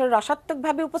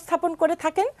হাস্যরসাত্মকভাবে উপস্থাপন করে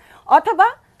থাকেন, অথবা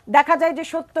দেখা যায় যে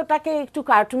সত্যটাকে একটু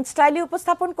কার্টুন স্টাইলে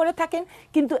উপস্থাপন করে থাকেন,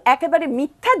 কিন্তু একেবারে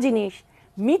মিথ্যা জিনিস,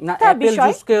 মিথ্যা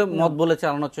বিষয় জুসকে মত বলে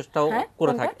চালানোর চেষ্টাও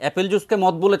করে থাকে। অ্যাপেল জুসকে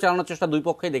মত বলে চালানোর চেষ্টা দুই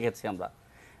পক্ষেই দেখেছি আমরা,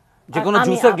 যে কোনো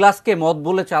জুসের গ্লাসকে মত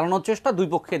বলে চালানোর চেষ্টা দুই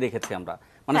পক্ষে দেখেছি আমরা।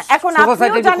 মানে এখন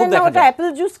আপনিও জানেন না ওটা অ্যাপেল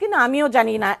জুস কিনা, আমিও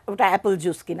জানি না ওটা অ্যাপেল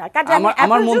জুস কিনা।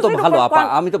 আমার মন তো ভালো আপা,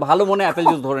 আমি তো ভালো মনে অ্যাপেল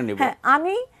জুস ধরে নেব। হ্যাঁ,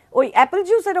 আমি ওই অ্যাপেল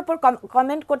জুসের উপর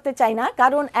কমেন্ট করতে চাই না,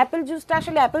 কারণ অ্যাপেল জুসটা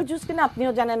আসলে অ্যাপেল জুস কিনা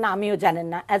আপনিও জানেন না, আমিও জানেন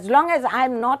না। As long as I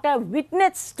am not a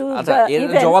witness to the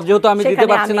event, জবাব যেহেতু আমি দিতে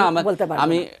পারছি না,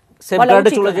 আমি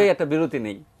সেফগার্ডে চলে যাই, একটা বিরতি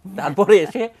নেই, তারপরে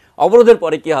এসে অবরোধের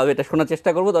পরে কি হবে এটা শোনার চেষ্টা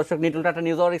করব। দর্শক, Nitol tata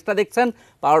news hour extra দেখছেন,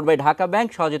 পাওয়ার্ড বাই ঢাকা ব্যাংক,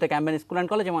 সহযোগিতা ক্যাম্পেন স্কুল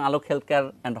অ্যান্ড কলেজ এবং আলোক হেলথ কেয়ার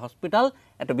অ্যান্ড হসপিটাল।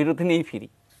 একটা বিরতি নিয়েই ফিরি।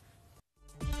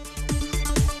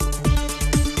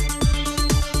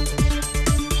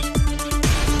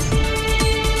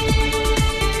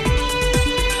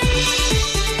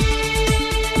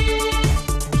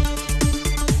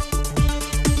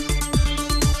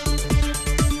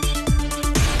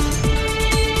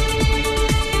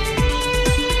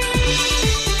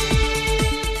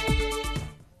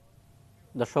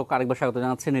 দর্শক, আরেকবার স্বাগত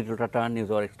জানাচ্ছি Nitol tata news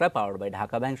hour extra, powered by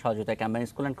Dhaka bank, সহযোগিতা ক্যাম্পেন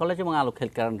স্কুল অ্যান্ড কলেজ এবং আলোক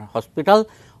হেলথ কেয়ার হসপিটাল।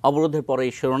 অবরোধের পরে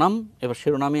এই শিরোনাম, এবার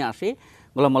শিরোনামে আসি।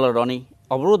 গোলাম মোল্লা রনি,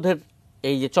 অবরোধের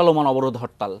এই যে চলমান অবরোধ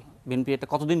হরতাল, বিএনপি এটা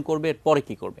কতদিন করবে, এর পরে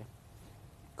কি করবে?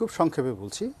 খুব সংক্ষেপে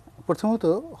বলছি। প্রথমত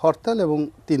হরতাল এবং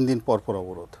 3 দিন পরপর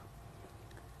অবরোধ।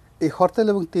 এই হরতাল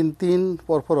এবং 3 দিন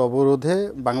পরপর অবরোধে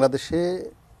বাংলাদেশে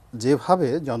যেভাবে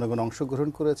জনগণ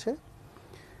অংশগ্রহণ করেছে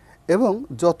এবং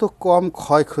যত কম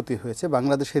ক্ষয়ক্ষতি হয়েছে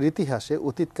বাংলাদেশের ইতিহাসে,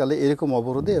 অতীতকালে এরকম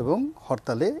অবরোধে এবং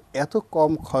হরতালে এত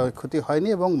কম ক্ষয়ক্ষতি হয়নি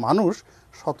এবং মানুষ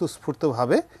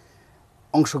স্বতঃস্ফূর্তভাবে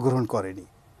অংশগ্রহণ করেনি।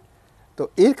 তো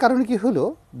এর কারণে কি হলো,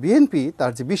 বিএনপি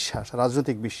তার যে বিশ্বাস,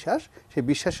 রাজনৈতিক বিশ্বাস, সেই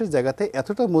বিশ্বাসের জায়গাতে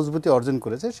এতটা মজবুতি অর্জন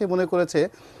করেছে, সে মনে করেছে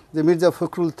যে মির্জা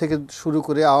ফখরুল থেকে শুরু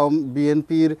করে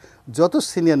বিএনপির যত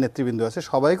সিনিয়র নেতৃবৃন্দ আছে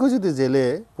সবাইকেও যদি জেলে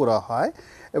পোড়া হয়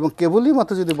এবং কেবলই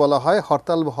মাত্র যদি বলা হয়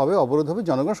হরতাল হবে, অবরোধ হবে,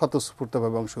 জনগণ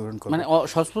স্বতঃস্ফূর্তভাবে অংশগ্রহণ করবে। মানে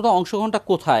স্বতঃস্ফূর্ত অংশগ্রহণটা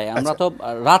কোথায়? আমরা তো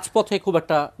রাজপথে খুব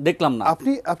একটা দেখলাম না।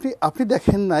 আপনি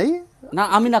দেখেন নাই? না,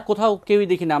 আমি না, কোথাও কেউই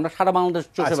দেখি না, আমরা সারা বাংলাদেশ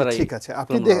চষে বেড়াই। ঠিক আছে,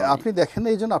 আপনি দেখেন না,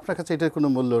 এই জন্য আপনার কাছে এটার কোনো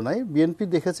মূল্য নাই। বিএনপি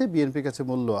দেখেছে, বিএনপির কাছে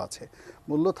মূল্য আছে।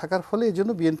 মূল্য থাকার ফলে এই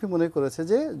জন্য বিএনপি মনে করেছে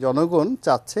যে জনগণ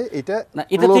চাচ্ছে এটা। না,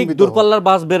 এটা ঠিক দূরপাল্লার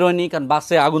বাস বেরোয়নি, কারণ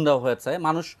বাসে আগুন দেওয়া হয়েছে,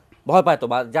 মানুষ ভয় পায়, তো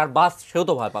যার বাস সেও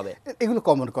তো ভয় পাবে। এগুলো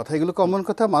কমন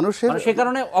কথা মানুষের, সে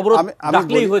কারণে অবরোধ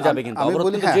ডাকলেই হয়ে যাবে, কিন্তু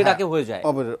অবরোধ যে ডাকে হয়ে যায়,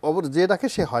 অবরোধ যে ডাকে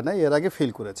সে হয় না, এর আগে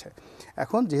ফেল করেছে।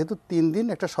 এখন যেহেতু 3 দিন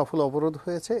একটা সফল অবরোধ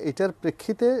হয়েছে, এটার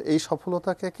প্রেক্ষিতে এই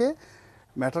সফলতাকে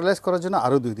ম্যাটারাইজ করার জন্য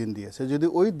আরো 2 দিন দিয়েছে। যদি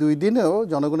ওই 2 দিনেও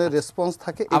জনগণের রেসপন্স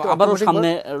থাকে, আবারও সামনে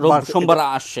সোমবারে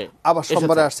আসছে, আবার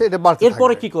সোমবারে আসছে, এটা বাড়তে।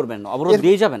 এরপরে কি করবেন? অবরোধ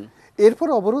দিয়ে যাবেন? এরপর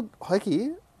অবরোধ হয় কি,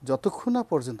 যতক্ষণ না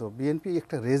পর্যন্ত বিএনপি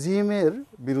একটা রেজিমের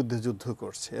বিরুদ্ধে যুদ্ধ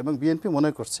করছে এবং বিএনপি মনে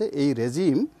করছে এই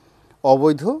রেজিম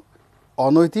অবৈধ,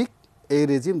 অনৈতিক, এই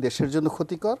রেজিম দেশের জন্য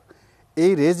ক্ষতিকর,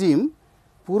 এই রেজিম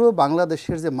পুরো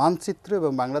বাংলাদেশের যে মানচিত্র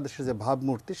এবং বাংলাদেশের যে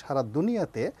ভাবমূর্তি সারা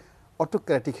দুনিয়াতে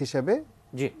অটোক্র্যাটিক হিসেবে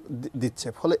দিচ্ছে।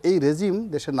 ফলে এই রেজিম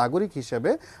দেশের নাগরিক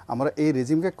হিসেবে আমরা এই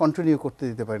রেজিমকে কন্টিনিউ করতে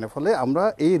দিতে পারি না। ফলে আমরা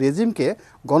এই রেজিমকে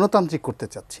গণতান্ত্রিক করতে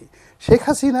চাচ্ছি। শেখ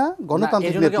হাসিনা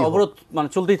গণতান্ত্রিক অবরোধ মানে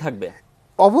চলতেই থাকবে।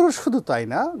 অবরোধ শুধু তাই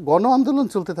না, গণ আন্দোলন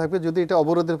চলতে থাকবে। যদি এটা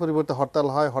অবরোধের পরিবর্তে হরতাল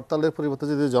হয়, হরতালের পরিবর্তে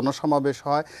যদি জনসমাবেশ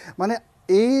হয়, মানে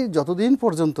এই যতদিন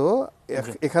পর্যন্ত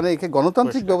এখানে একে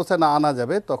গণতান্ত্রিক ব্যবস্থা না আনা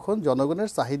যাবে, তখন জনগণের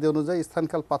চাহিদা অনুযায়ী,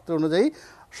 স্থানকাল পাত্র অনুযায়ী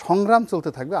সংগ্রাম চলতে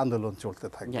থাকবে, আন্দোলন চলতে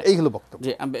থাকবে। এই হলো বক্তব্য।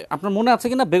 আপনার মনে আছে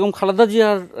কিনা, বেগম খালেদা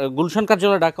জিয়ার গুলশান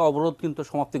কার্যালয়ে ডাকা অবরোধ কিন্তু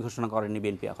সমাপ্তি ঘোষণা করেনি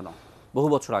বিএনপি এখনো। বহু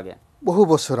বছর আগে? বহু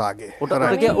বছর আগে।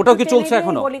 ওটাও কি চলছে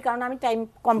এখনো? বলি কারণ আমি টাইম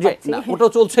কম পাচ্ছি। ওটাও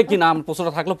চলছে কিনা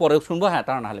প্রশ্নটা থাকলে পরে শুনবো। হ্যাঁ,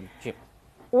 তারা না হলে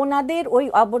ওনাদের ওই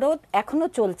অবরোধ এখনো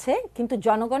চলছে, কিন্তু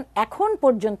জনগণ এখন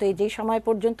পর্যন্ত এই যে সময়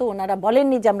পর্যন্ত ওনারা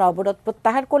বলেননি যে আমরা অবরোধ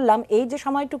প্রত্যাহার করলাম। এই যে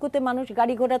সময়টুকুতে মানুষ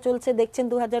গাড়ি ঘোড়া চলছে দেখছেন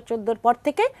 2014 পর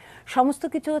থেকে সমস্ত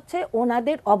কিছু হচ্ছে,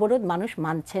 ওনাদের অবরোধ মানুষ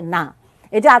মানছে না।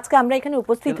 এই যে আজকে আমরা এখানে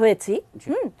উপস্থিত হয়েছি,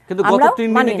 কিন্তু গত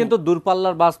 3 দিনে কিন্তু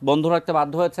দূরপাল্লার বাস বন্ধ রাখতে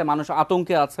বাধ্য হয়েছে, মানুষ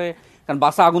আতঙ্কে আছে, কারণ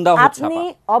বাসে আগুন দেওয়া হচ্ছে। আপনি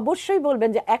অবশ্যই বলবেন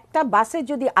যে একটা বাসে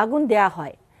যদি আগুন দেয়া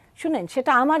হয়, শুনেন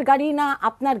সেটা আমার গাড়ি না,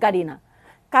 আপনার গাড়ি না,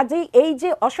 কাজেই এই যে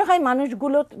অসহায়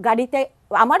মানুষগুলো গাড়িতে,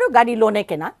 আমারও গাড়ি লোনে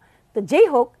কেনা, তো যেই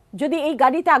হোক, যদি এই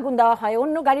গাড়িতে আগুন দেওয়া হয়,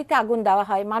 অন্য গাড়িতে আগুন দেওয়া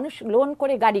হয়, মানুষ লোন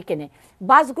করে গাড়ি কেনে,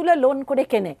 বাসগুলো লোন করে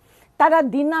কেনে, তারা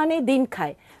দিন আনে দিন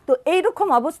খায়। তো এইরকম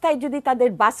অবস্থায় যদি তাদের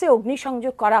বাসে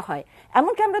অগ্নিসংযোগ করা হয়,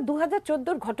 এমনকি আমরা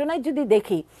 2014 ঘটনায় যদি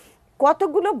দেখি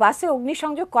কতগুলো বাসে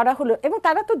অগ্নিসংযোগ করা হলো, এবং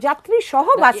তারা তো যাত্রী সহ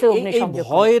বাসে অগ্নিসংযোগ।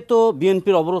 ভয়ে তো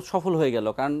বিএনপির অবরোধ সফল হয়ে গেল,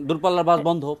 কারণ দূরপাল্লার বাস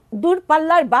বন্ধ।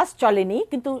 দূরপাল্লার বাস চলেনি,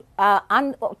 কিন্তু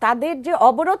তাদের যে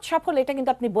অবরোধ সফল এটা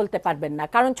কিন্তু আপনি বলতে পারবেন না,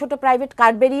 কারণ ছোট প্রাইভেট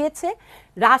কার বেরিয়েছে,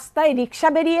 রাস্তায় রিক্সা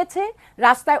বেরিয়েছে,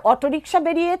 রাস্তায় অটোরিক্সা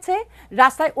বেরিয়েছে,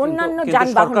 রাস্তায় অন্যান্য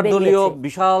যানবাহন বেরিয়েছে।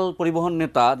 বিশাল পরিবহন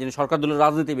নেতা যিনি সরকার দলের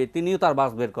রাজনীতিবিদ, তিনিও তার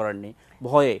বাস বের করেননি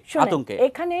ভয়ে, আতঙ্কে।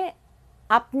 এখানে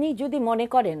আপনি যদি মনে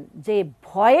করেন যে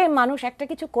ভয়ে মানুষ একটা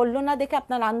কিছু করলো না দেখে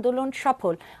আপনার আন্দোলন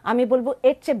সফল, আমি বলবো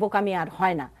এর চেয়ে বোকামি আর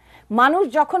হয় না। মানুষ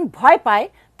যখন ভয় পায়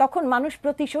তখন মানুষ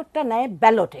প্রতিশোধটা নেয়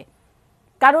ব্যালটে,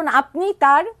 কারণ আপনি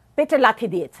তার পেটে লাথি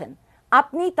দিয়েছেন,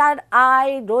 আপনি তার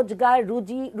আয় রোজগার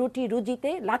রুটি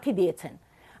রুজিতে লাথি দিয়েছেন।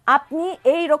 আপনি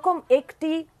এই রকম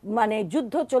একটি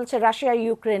যুদ্ধ চলছে রাশিয়া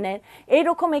ইউক্রেনের,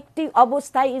 এইরকম একটি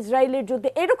অবস্থায় ইসরায়েলের যুদ্ধে,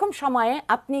 এরকম সময়ে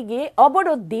আপনি গিয়ে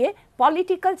অবরোধ দিয়ে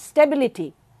পলিটিক্যাল স্টেবিলিটি,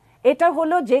 এটা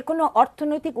হলো যে কোনো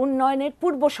অর্থনৈতিক উন্নয়নের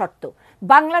পূর্ব শর্ত।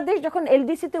 বাংলাদেশ যখন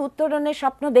এলডিসিতে উত্তরণের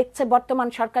স্বপ্ন দেখছে বর্তমান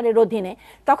সরকারের অধীনে,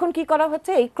 তখন কি করা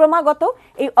হচ্ছে, এই ক্রমাগত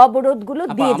এই অবরোধগুলো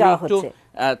দিয়ে যাওয়া হচ্ছে।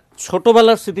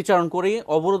 ছোটবেলার স্মৃতিচারণ করি,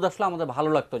 অবরোধ আসলে আমাদের ভালো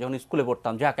লাগতো যখন স্কুলে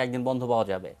পড়তাম, যাক একদিন বন্ধ পাওয়া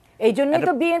যাবে। এই জন্যই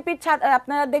তো বিএনপির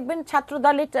আপনারা দেখবেন ছাত্র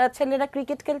দলের ছেলেরা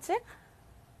ক্রিকেট খেলছে,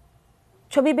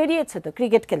 ছবি বেরিয়েছে তো,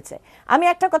 ক্রিকেট খেলছে। আমি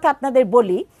একটা কথা আপনাদের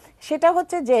বলি, সেটা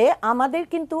হচ্ছে যে আমাদের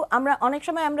কিন্তু আমরা অনেক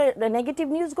সময় আমরা নেগেটিভ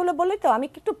নিউজগুলো বলি, তো আমি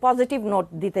একটু পজিটিভ নোট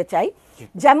দিতে চাই।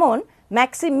 যেমন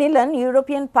ম্যাক্সিমিলান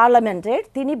ইউরোপিয়ান পার্লামেন্টের,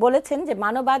 তিনি বলেছেন যে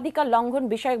মানবাধিকার লঙ্ঘন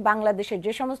বিষয়ক বাংলাদেশের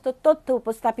যে সমস্ত তথ্য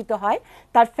উপস্থাপিত হয়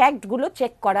তার ফ্যাক্টগুলো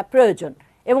চেক করা প্রয়োজন,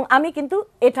 এবং আমি কিন্তু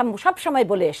এটা সবসময়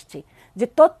বলে এসেছি যে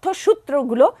তথ্য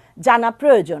সূত্রগুলো জানা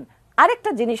প্রয়োজন।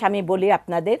 আরেকটা জিনিস আমি বলি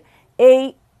আপনাদের, এই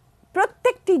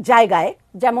প্রত্যেকটি জায়গায়,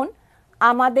 যেমন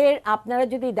আমাদের আপনারা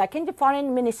যদি দেখেন যে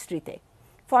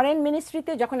ফরেন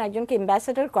মিনিস্ট্রিতে যখন একজনকে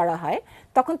অ্যাম্বাসেডর করা হয়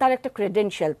তখন তার একটা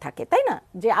ক্রেডেনশিয়াল থাকে, তাই না,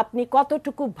 যে আপনি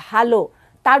কতটুকু ভালো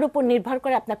তার উপর নির্ভর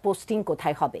করে আপনার পোস্টিং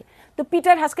কোথায় হবে। তো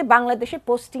পিটার হাসকে বাংলাদেশে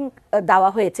পোস্টিং দেওয়া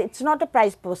হয়েছে, it's not a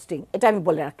prize posting, এটা আমি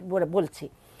বলছি।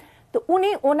 তো উনি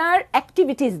ওনার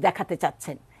অ্যাক্টিভিটিস দেখাতে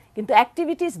চাচ্ছেন, কিন্তু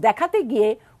অ্যাক্টিভিটিস দেখাতে গিয়ে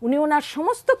উনি ওনার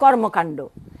সমস্ত কর্মকাণ্ড,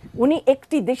 উনি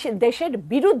একটি দেশের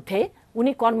বিরুদ্ধে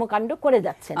উনি কর্মকাণ্ড করে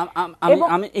যাচ্ছেন।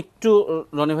 আমি একটু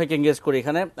রনি ভাইকে এঙ্গেজ করি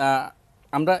এখানে।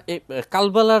 আমরা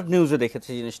কালবেলার নিউজে দেখেছি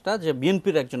জিনিসটা, যে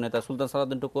বিএনপির একজন নেতা সুলতান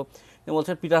সালাউদ্দিন টুকু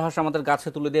বলছেন পিটার হাস আমাদের গাছে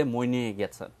তুলে দিয়ে মই নিয়ে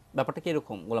গেছেন। ব্যাপারটা কি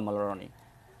এরকম গোলাম মাওলা রনি?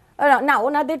 না,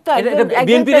 ওনাদের তো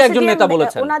বিএনপির একজন নেতা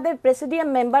বলেছেন, ওনাদের প্রেসিডিয়াম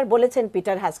মেম্বার বলেছেন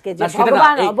পিটার হাসকে যে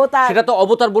ভগবান অবতার। সেটা তো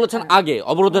অবতার বলেছেন আগে,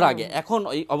 অবরোধের আগে। এখন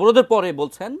এই অবরোধের পরে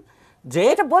বলছেন যে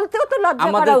এটা বলতেও তো লজ্জা করা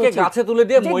উচিত, আমাদেরকে গাছে তুলে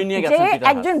দিয়ে মই নিয়ে গেছেন পিটার হাস।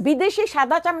 একজন বিদেশি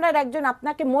সাদা চামড়ার একজন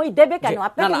আপনাকে মই দেবে কেন?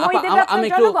 আপনাকে মই দেবে আপনার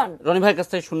জনগণ। রনি ভাইয়ের কাছ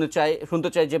থেকে শুনতে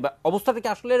চাই যে অবস্থাটা কি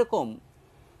আসলে এরকম?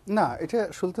 না, এটা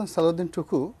সুলতান সালাউদ্দিন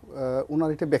টুকু ওনার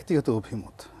এটা ব্যক্তিগত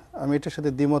অভিমত, আমি এটার সাথে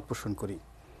দ্বিমত পোষণ করি।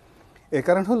 এর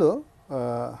কারণ হলো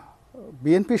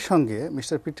বিএনপির সঙ্গে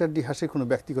মিস্টার পিটার ডি হাসের কোনো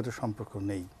ব্যক্তিগত সম্পর্ক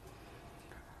নেই।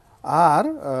 আর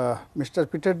মিস্টার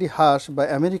পিটার ডি হাস বা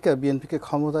আমেরিকা বিএনপিকে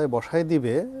ক্ষমতায় বসায়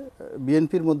দিবে,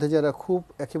 বিএনপির মধ্যে যারা খুব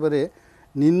একেবারে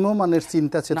নিম্নমানের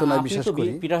চিন্তা চেতনায় বিশ্বাস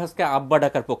করি। পিটার হাসকে আব্বা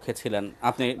ডাকার পক্ষে ছিলেন,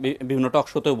 আপনি বিভিন্ন টক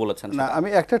শোতেও বলেছেন। না, আমি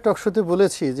একটা টক শোতে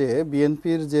বলেছি যে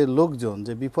বিএনপির যে লোকজন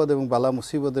যে বিপদ এবং বালা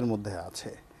মুসিবতের মধ্যে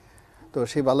আছে, তো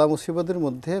সেই বালা মুসিবতের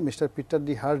মধ্যে মিস্টার পিটার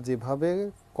ডি হাস যেভাবে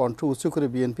কণ্ঠ উঁচু করে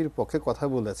বিএনপির পক্ষে কথা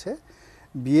বলেছে,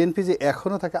 বিএনপি যে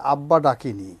এখনো তাকে আব্বা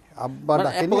ডাকেনি,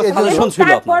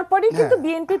 তারপরই কিন্তু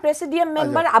বিএনপি প্রেসিডিয়াম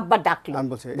মেম্বার আব্বা ডাকলো,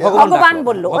 ভগবান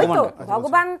বলল। ওই তো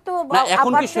ভগবান তো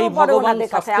এখন কি সেই ভগবান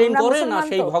সাস্টেইন করে না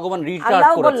সেই ভগবান রিটার্ড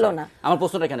করেছে? আমার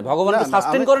প্রশ্নটা এখানে, ভগবান কি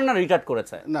সাস্টেইন করে না রিটার্ড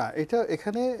করেছে? না, এটা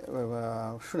এখানে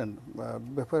শুনেন,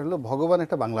 ব্যাপার হলো ভগবান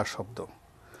একটা বাংলা শব্দ।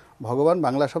 ভগবান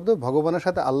বাংলা শব্দ, ভগবানের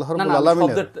সাথে আল্লাহ না, রাব্বুল না, আলামিনের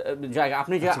শব্দের জায়গা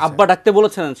আপনি যে আব্বা ডাকতে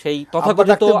বলেছেন সেই তথাকথিত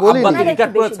ডাকতে বলিনি। আব্বা কি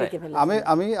রিটার্ন করেছে?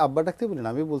 আমি আব্বা ডাকতে বলি না,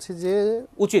 আমি বলছি যে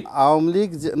উচিত আওয়ামী লীগ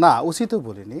না, উচিতও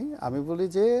বলিনি, আমি বলি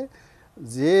যে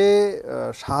যে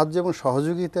সাহায্য এবং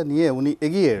সহযোগিতা নিয়ে উনি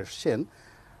এগিয়ে এসছেন,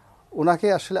 ওনাকে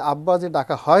আসলে আব্বা যে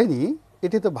ডাকা হয়নি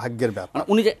এটি তো ভাগ্যের ব্যাপার। মানে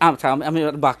উনি যে, আচ্ছা আমি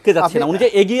বাক্যে যাচ্ছি না, উনি যে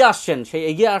এগিয়ে আসছেন সেই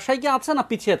এগিয়ে আসায় কি আছে না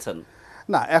পিছিয়েছেন?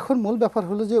 না, এখন মূল ব্যাপার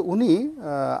হলো যে উনি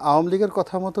আওয়ামী লীগের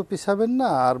কথা মতো পিছাবেন না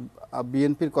আর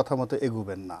বিএনপির কথা মতো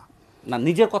এগুবেন না। না,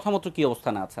 নিজের কথা মতো কি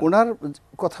অবস্থানে আছেন? ওনার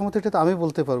কথা মতো এটা তো আমি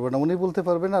বলতে পারবো না, উনি বলতে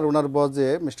পারবেন, আর ওনার বস যে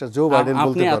মিস্টার জো বাইডেন বলতে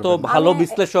আপনি এত পারবেন। ভালো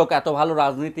বিশ্লেষক, এত ভালো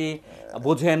রাজনীতি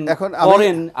বোঝেন, এখন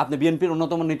করেন, আপনি বিএনপির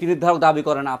অন্যতম নীতি নির্ধারক দাবি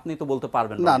করেন, আপনি তো বলতে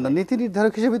পারবেন না। না, নীতি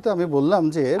নির্ধারক হিসেবে তো আমি বললাম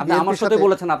যে আপনি আমার সাথে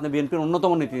বলেছেন আপনি বিএনপির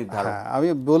অন্যতম নীতি নির্ধারক। হ্যাঁ, আমি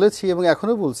বলেছি এবং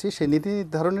এখনো বলছি, সেই নীতি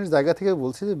নির্ধারণের জায়গা থেকে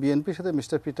বলছি যে বিএনপির সাথে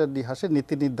মিস্টার পিটার ডি হাসের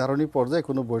নীতি নির্ধারণী পর্যায়ে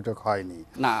কোনো বৈঠক হয়নি।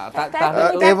 না,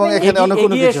 এবং এখানে অন্য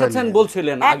কোনো কিছু এসেছেন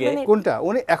বলছিলেন আগে। কোনটা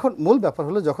উনি, এখন মূল ব্যাপার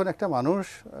হলো যখন একটা মানুষ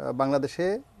বাংলাদেশে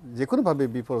যে কোনো ভাবে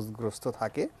বিপদগ্রস্ত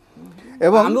থাকে,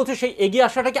 এবং আমি বলছি সেই এগিয়ে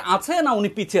আসাটা কি আছে না উনি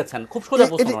পিছিয়েছেন? খুব সোজা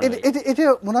প্রশ্ন। এটা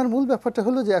ওনার মূল ব্যাপারটা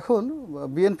হলো যে এখন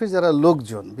বিএনপির যারা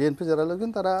লোকজন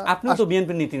তারা, আপনিও তো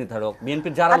বিএনপির নীতি নির্ধারক,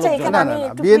 বিএনপির যারা আচ্ছা, লোকজন। এখানে আমি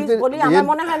একটু প্লিজ বলি, আমার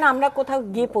মনে হয় না আমরা কোথাও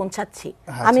গিয়ে পৌঁছাচ্ছি,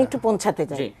 আমি একটু পৌঁছাতে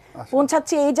চাই।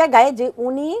 পৌঁছাচ্ছি এই জায়গায় যে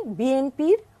উনি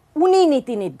বিএনপির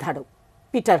নীতি নির্ধারক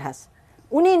পিটার হাস।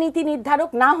 উনি নীতি নির্ধারক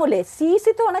না হলে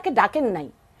সিইসি তো ওনাকে ডাকেন নাই।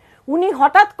 উনি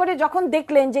হঠাৎ করে যখন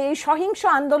দেখলেন যে এই সহিংস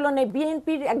আন্দোলনে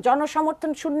বিএনপির এক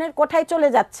জনসমর্থন শূন্যের কোঠায় চলে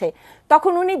যাচ্ছে,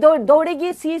 তখন উনি দৌড়ে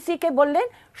গিয়ে সিইসি কে বললেন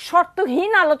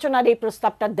শর্তহীন আলোচনার এই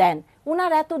প্রস্তাবটা দেন।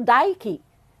 ওনার এত দায় কি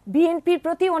বিএনপির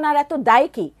প্রতি? ওনার এত দায়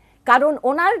কি? কারণ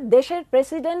ওনার দেশের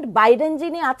প্রেসিডেন্ট বাইডেন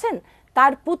যিনি আছেন,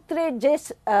 তার পুত্রের যে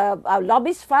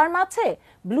লবিস্ট ফার্ম আছে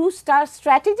ব্লু স্টার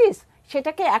স্ট্র্যাটেজিস,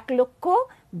 সেটাকে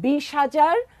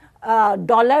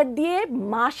 $1,20,000 দিয়ে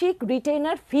মাসিক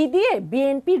রিটেইনার ফি দিয়ে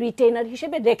বিএনপি রিটেইনার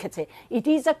হিসেবে রেখেছে। It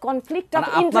is a conflict of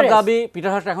interest. আপনার দাবি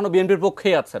পিটার হাস এখনো বিএনপির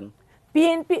পক্ষেই আছেন?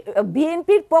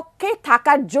 বিএনপির পক্ষে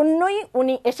থাকার জন্যই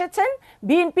উনি এসেছেন,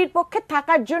 বিএনপির পক্ষে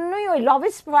থাকার জন্যই ওই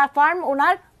লবিস্ট ফার্ম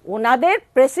ওনাদের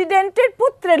প্রেসিডেন্টের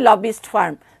পুত্রের লবিস্ট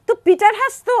ফার্ম। তো পিটার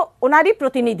হাস তো ওনারই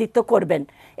প্রতিনিধিত্ব করবেন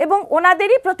এবং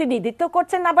ওনাদেরই প্রতিনিধিত্ব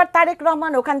করছেন। আবার তারেক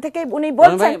রহমান ওখান থেকে উনি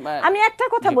বলছেন, আমি একটা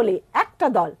কথা বলি, একটা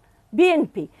দল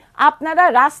বিএনপি, আপনারা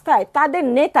রাস্তায় তাদের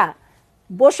নেতা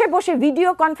বসে বসে ভিডিও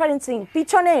কনফারেন্সিং,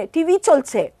 পিছনে টিভি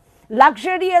চলছে,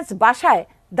 লাক্সারিয়াস বাসায়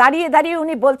দাঁড়িয়ে দাঁড়িয়ে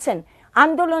উনি বলছেন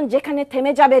আন্দোলন যেখানে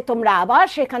থেমে যাবে তোমরা আবার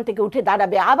সেখান থেকে উঠে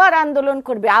দাঁড়াবে, আবার আন্দোলন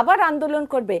করবে, আবার আন্দোলন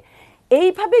করবে।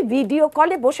 এইভাবে ভিডিও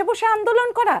কলে বসে বসে আন্দোলন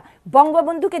করা,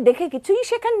 বঙ্গবন্ধুকে দেখে কিছুই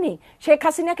শেখেননি, শেখ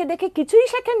হাসিনাকে দেখে কিছুই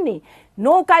শেখেননি।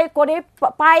 নৌকায় করে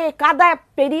পায়ে কাদা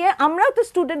পেরিয়ে, আমরাও তো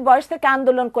স্টুডেন্ট বয়স থেকে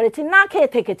আন্দোলন করেছি, না খেয়ে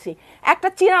থেকেছি, একটা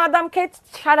চীনা বাদাম খেয়ে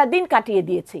সারাদিন কাটিয়ে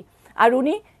দিয়েছি। আর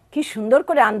উনি কি সুন্দর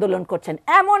করে আন্দোলন করছেন।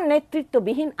 এমন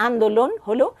নেতৃত্ববিহীন আন্দোলন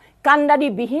হলো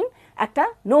কান্ডারিবিহীন একটা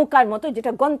নৌকার মতো,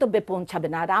 যেটা গন্তব্যে পৌঁছাবে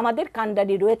না। আর আমাদের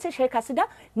কান্ডারি রয়েছে শেখ হাসিনা,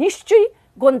 নিশ্চয়ই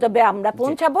গন্তব্যে আমরা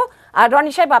পৌঁছাবো। আর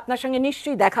রনি সাহেব, আপনার সঙ্গে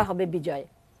নিশ্চয়ই দেখা হবে বিজয়ে।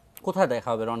 কোথায় দেখা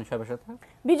হবে রনি সাহেবের সাথে?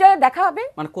 বিজয়ে দেখা হবে।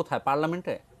 মানে কোথায়?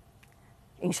 পার্লামেন্টে?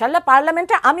 ইনশাআল্লাহ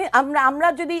পার্লামেন্টে।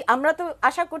 আমরা তো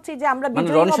আশা করছি যে আমরা মানে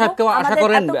রনি সাহেবকেও আশা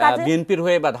করেন বিএনপির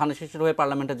হয়ে বা ধানের শীষের হয়ে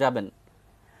পার্লামেন্টে যাবেন?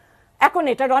 এখন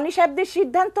এটা রনি সাহেবদের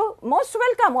সিদ্ধান্ত, মোস্ট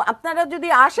ওয়েলকাম। আপনারা যদি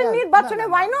আসেন নির্বাচনে,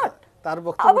 হোয়াই নট? তার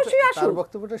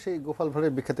বক্তব্যটা সেই গোপাল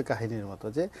ভাঁড়ের বিখ্যাত কাহিনীর মতো,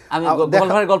 যে আমি গোপাল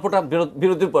ভাঁড়ের গল্পটা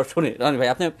বিরতির পর শুনি। রনি ভাই,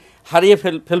 আপনি হারিয়ে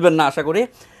ফেলবেন না আশা করি।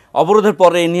 অবরোধের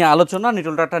পরে এই নিয়ে আলোচনা।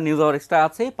 Nitol tata news hour extra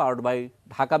আছে, পাওয়ার্ড বাই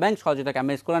ঢাকা ব্যাংক, সহযোগিতা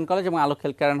ক্যাম্পেন স্কুল অ্যান্ড কলেজ এবং আলোক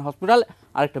হেলথ কেয়ার অ্যান্ড হসপিটাল।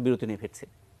 আরেকটা বিরতি নিয়ে ফিরছি।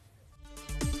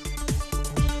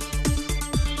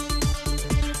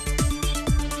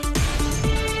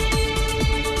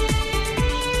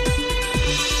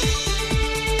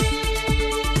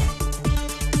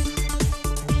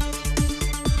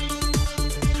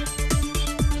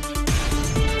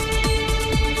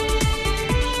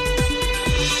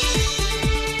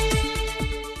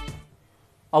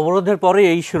 অবরোধের পরে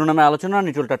এই শিরোনামে আলোচনা।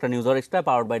 Nitol tata news hour extra,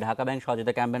 powered by Dhaka bank,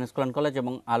 সহযোগিতা ক্যাম্পেন স্কুল অ্যান্ড কলেজ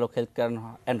এবং আলোক হেলথ কেয়ার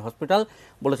অ্যান্ড হসপিটাল।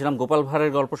 বলেছিলাম গোপাল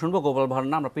ভাঁড়ের গল্প শুনবো, গোপাল ভাঁড়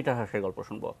না, আমরা পিটার হাসের গল্প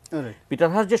শুনবো। পিটার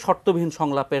হাস যে শর্তবিহীন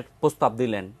সংলাপের প্রস্তাব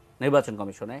দিলেন নির্বাচন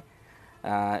কমিশনে,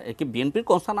 কি বিএনপির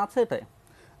কনসার্ন আছে এটাই?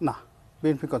 না,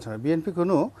 বিএনপি কনসার্ন।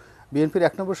 বিএনপির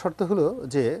 1 নম্বর শর্ত হলো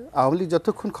যে আওয়ামী লীগ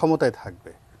যতক্ষণ ক্ষমতায়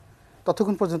থাকবে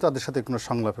ততক্ষণ পর্যন্ত তাদের সাথে কোনো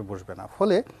সংলাপে বসবে না।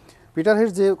 ফলে পিটার হাস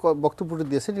যে বক্তব্যটি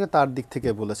দিয়েছেন এটা তার দিক থেকে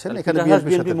বলেছেন। এখানে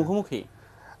বিএনপির মুখোমুখি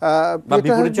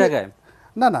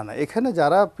না না না, এখানে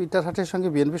যারা পিটার হাসের সঙ্গে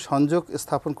বিএনপি সংযোগ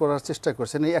স্থাপন করার চেষ্টা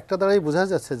করছেন, এই একটা দ্বারাই বোঝা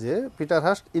যাচ্ছে যে পিটার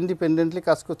হাস ইন্ডিপেন্ডেন্টলি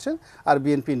কাজ করছেন আর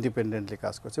বিএনপি ইন্ডিপেন্ডেন্টলি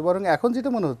কাজ করছে। বরং এখন যেটা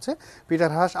মনে হচ্ছে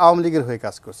পিটার হাস আওয়ামী লীগের হয়ে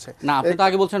কাজ করছে। না, আপনি তো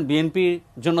আগে বলছেন বিএনপির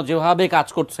জন্য যেভাবে কাজ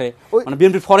করছে, মানে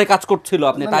বিএনপির ফরে কাজ করছিল,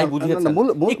 আপনি তাই বুঝিয়েছেন,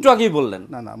 একটু আগেই বললেন।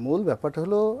 না না, মূল ব্যাপারটা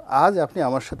হলো আজ আপনি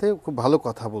আমার সাথে খুব ভালো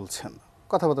কথা বলছেন,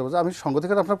 কথাবার্তা বলছেন, আমি সঙ্গ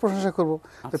থেকে আপনার প্রশংসা করবো।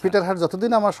 তো পিটার হাস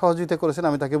যতদিন আমার সহযোগিতা করেছেন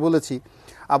আমি তাকে বলেছি।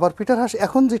 আবার পিটার হাস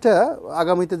এখন যেটা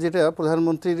আগামীতে যেটা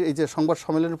প্রধানমন্ত্রীর এই যে সংবাদ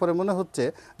সম্মেলনের পরে মনে হচ্ছে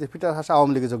যে পিটার হাস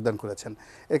আওয়ামী লীগে যোগদান করেছেন।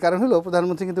 এর কারণ হলো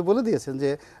প্রধানমন্ত্রী কিন্তু বলে দিয়েছেন যে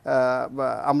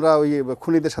আমরা ওই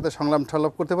খুনিদের সাথে সংলাপ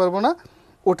ঠলাপ করতে পারবো না,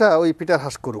 ওটা ওই পিটার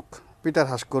হাস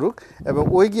করুক এবং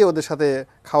ওই গিয়ে ওদের সাথে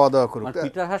খাওয়া দাওয়া করুক।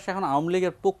 পিটার হাস এখন আওয়ামী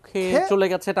লীগের পক্ষে চলে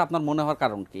গেছে, এটা আপনার মনে হওয়ার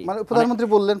কারণ কি? মানে প্রধানমন্ত্রী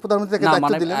বললেন, প্রধানমন্ত্রী তাকে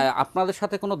দায়িত্ব দিলেন। আপনাদের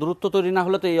সাথে কোনো দূরত্ব তৈরি না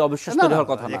হলে তো এই অবিশ্বাস তৈরি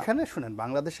হওয়ার কথা না। এখানে শুনেন,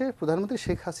 বাংলাদেশে প্রধানমন্ত্রী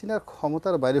শেখ হাসিনার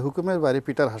ক্ষমতার বাইরে, হুকুমের বাইরে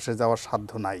পিটার হাসে যাওয়ার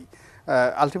সাধ্য নাই।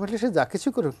 আলটিমেটলি সে যা কিছু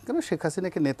করুক কেন শেখ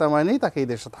হাসিনাকে নেতা মানেই তাকে এই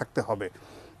দেশে থাকতে হবে।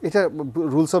 এটা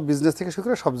রুলস অফ বিজনেস থেকে শুরু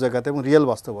করে সব জায়গাতে এবং রিয়েল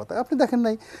বাস্তবতা। আপনি দেখেন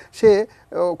নাই, সে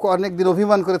অনেক দিন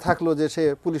অভিমান করে থাকলো যে সে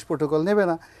পুলিশ প্রোটোকল নেবে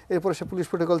না, এরপরে সে পুলিশ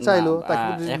প্রোটোকল চাইলো, তাকে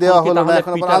দেওয়া হলো না।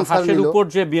 এখন আবার আনসার নিল। উপর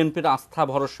যে বিএনপির আস্থা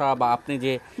ভরসা, বা আপনি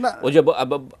যে ওই যে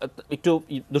একটু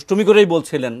দুষ্টুমি করেই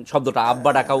বলছিলেন শব্দটা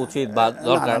আব্বা ডাকা উচিত বা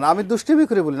দরকার, না আমি দুষ্টুমি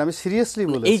করে বলি না, আমি সিরিয়াসলি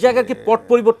বলি। এই জায়গায় কি পট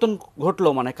পরিবর্তন ঘটলো,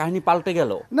 মানে কাহিনী পাল্টে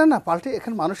গেল? না না, পাল্টে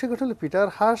এখানে মানুষের ঘটনা হলো পিটার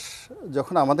হাস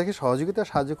যখন আমাদেরকে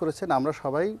সাহায্য করেছেন, আমরা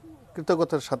সবাই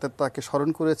কৃতজ্ঞতার সাথে তাকে স্মরণ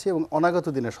করেছি এবং অনাগত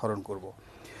দিনে স্মরণ করব।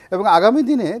 এবং আগামী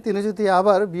দিনে তিনি যদি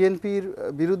আবার বিএনপির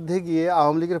বিরুদ্ধে গিয়ে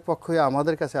আওয়ামী লীগের পক্ষ হয়ে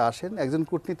আমাদের কাছে আসেন, একজন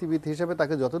কূটনীতিবিদ হিসেবে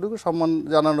তাকে যতটুকু সম্মান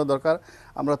জানানো দরকার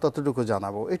আমরা ততটুকু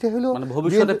জানাবো। এটা হলো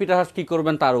ভবিষ্যতে পিটার হাস কি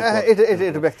করবেন তার উপর,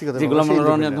 এটা ব্যক্তিগত যেগুলো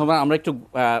আমরা একটু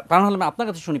প্রাণ হলে আপনার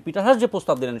কাছে শুনি। পিটার হাস যে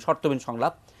প্রস্তাব দিলেন শর্তবিহীন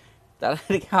সংলাপ, তারা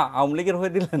আওয়ামী লীগের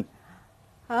হয়ে দিলেন?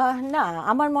 না,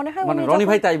 আমার মনে হয় রনি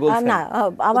ভাই তাই বলছেন।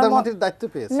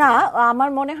 না, আমার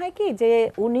মনে হয় কি যে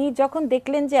উনি যখন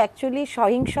দেখলেন যে অ্যাকচুয়ালি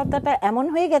সহিংসতাটা এমন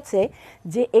হয়ে গেছে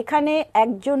যে এখানে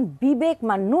একজন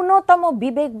বিবেকমান, ন্যূনতম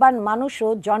বিবেকবান মানুষও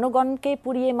জনগণকে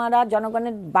পুড়িয়ে মারা,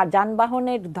 জনগণের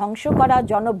যানবাহনের ধ্বংস করা,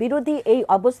 জনবিরোধী এই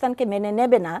অবস্থানকে মেনে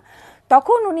নেবে না,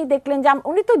 তখন উনি দেখলেন যে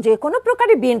উনি তো যে কোনো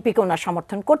প্রকারে বিএনপিকে ওনার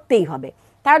সমর্থন করতেই হবে।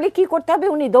 তাহলে কি করতে হবে?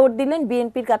 উনি দৌড় দিলেন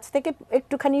বিএনপির কাছ থেকে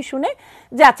একটুখানি শুনে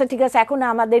যে আচ্ছা ঠিক আছে, এখন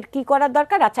আমাদের কি করার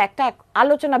দরকার, আচ্ছা একটা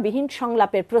আলোচনাবিহীন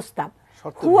সংলাপের প্রস্তাব,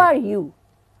 হু আর ইউ,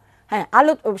 হ্যাঁ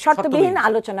শর্তবিহীন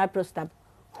আলোচনার প্রস্তাব,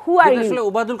 হু আর ইউ।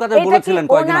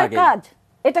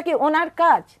 এটা কি ওনার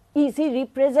কাজ? Is he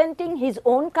representing his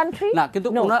own country? না, কিন্তু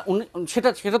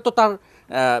সেটা তো তার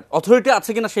অথরিটি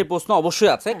আছে কিনা সেই প্রশ্ন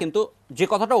অবশ্যই আছে। কিন্তু যে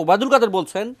কথাটা ওবায়দুল কাদের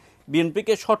বলছেন,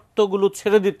 বিএনপিকে শর্তগুলো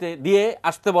ছেড়ে দিয়ে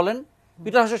আসতে বলেন,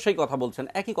 পিটার হাস সেই কথা বলছেন,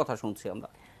 একই কথা শুনছি আমরা।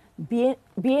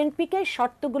 বিএনপিকে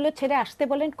শর্তগুলো ছেড়ে আসতে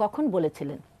বলেন কখন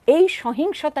বলেছিলেন? এই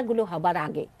সহিংসতাগুলো হবার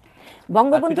আগে।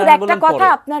 বঙ্গবন্ধুর একটা কথা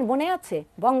আপনার মনে আছে?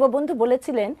 বঙ্গবন্ধু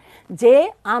বলেছিলেন যে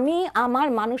আমি আমার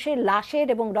মানুষের লাশের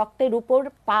এবং রক্তের উপর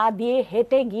পা দিয়ে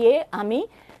হেঁটে গিয়ে আমি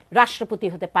রাষ্ট্রপতি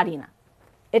হতে পারি না,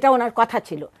 এটা ওনার কথা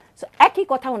ছিল। একই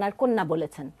কথা ওনার কন্যা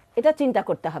বলেছেন। এটা চিন্তা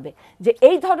করতে হবে যে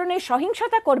এই ধরনের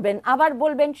সহিংসতা করবেন, আবার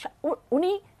বলবেন।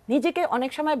 উনি নিজেকে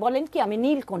অনেক সময় বলেন কি আমি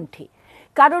নীলকণ্ঠী,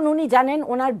 কারণ উনি জানেন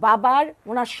ওনার বাবার,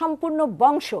 ওনার সম্পূর্ণ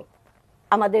বংশ,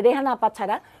 আমাদের রেহানা আপা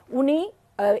ছাড়া উনি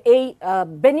এই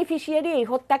বেনিফিশিয়ারি, এই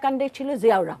হত্যাকাণ্ডের ছিল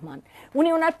জিয়াউর রহমান। উনি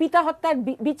ওনার পিতা হত্যার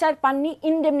বিচার পাননি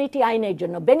ইনডেমনিটি আইনের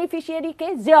জন্য, বেনিফিশিয়ারিকে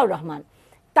জিয়াউর রহমান।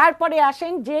 তারপরে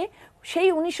আসেন যে সেই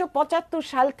 1975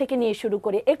 সাল থেকে নিয়ে শুরু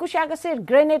করে 21শে আগস্টের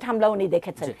গ্রেনেড হামলা উনি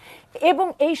দেখেছেন, এবং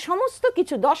এই সমস্ত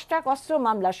কিছু 10টা অস্ত্র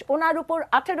মামলা ওনার উপর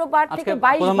 18 বার থেকে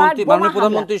 22 বার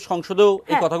প্রধানমন্ত্রী সংসদেও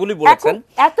এই কথাগুলি বলেছেন।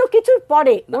 এত কিছুর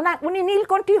পরে উনি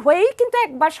নীলকণ্ঠী হয়েই কিন্তু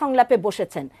একবার সংলাপে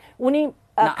বসেছেন। উনি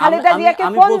খালেদা জিয়াকে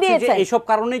ফোন দিয়েছেন। এইসব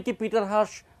কারণেই কি পিটার হাস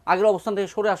আগের অবস্থান থেকে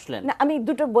সরে আসলেন? না, আমি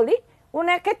দুটো বলি।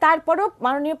 ওনাকে তারপরও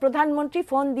মাননীয় প্রধানমন্ত্রী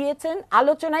ফোন দিয়েছেন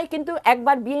আলোচনায়, কিন্তু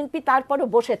একবার বিএনপি তারপরও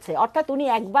বসেছে, অর্থাৎ উনি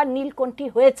একবার নীলকণ্ঠী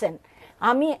হয়েছেন।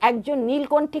 আমি একজন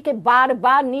নীলকণ্ঠীকে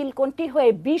বারবার নীলকণ্ঠী হয়ে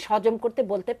বিষ হজম করতে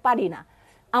বলতে পারি না।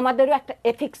 আমাদেরও একটা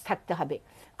এথিক্স থাকতে হবে,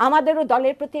 আমাদেরও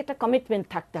দলের প্রতি একটা কমিটমেন্ট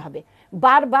থাকতে হবে।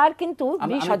 বারবার কিন্তু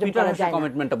বিষ হজম করা যায়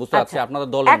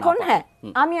না। এখন হ্যাঁ,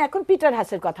 আমি এখন পিটার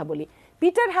হাসের কথা বলি।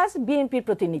 পিটার হাস বিএনপির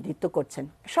প্রতিনিধিত্ব করছেন,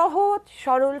 সহজ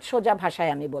সরল সোজা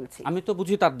ভাষায় আমি বলছি। আমি তো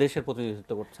বুঝি তার দেশের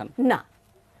প্রতিনিধিত্ব করছেন না,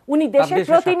 উনি দেশের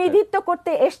প্রতিনিধিত্ব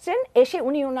করতে এসছেন। এসে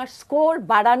উনি ওনার স্কোর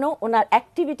বাড়ানো, ওনার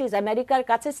অ্যাক্টিভিটিস আমেরিকার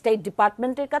কাছে, স্টেট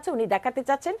ডিপার্টমেন্টের কাছে উনি দেখাতে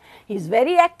চাচ্ছেন হি ইজ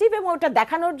ভেরি অ্যাক্টিভ, এবং ওটা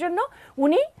দেখানোর জন্য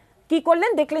উনি কি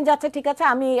করলেন দেখলেন যে আচ্ছা ঠিক আছে,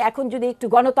 আমি এখন যদি একটু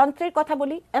গণতন্ত্রের কথা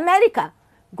বলি, আমেরিকা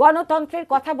গণতন্ত্রের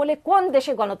কথা বলে কোন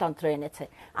দেশে গণতন্ত্র এনেছে?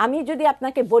 আমি যদি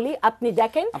আপনাকে বলি, আপনি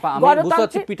দেখেন আমি বুঝতে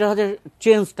পারছি পিটার হাসের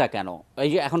চেঞ্জটা কেন, এই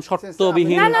যে এখন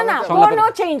শর্তবিহীন না না কোনো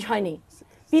চেঞ্জ হয়নি,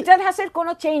 পিটার হাসের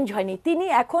কোনো চেঞ্জ হয়নি। তিনি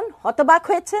এখন হতবাক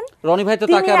হয়েছেন। রনি ভাই তো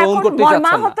তাকে আর ওন করতে যাচ্ছেন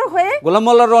না, গোলাম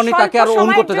মোল্লা রনি তাকে আর ওন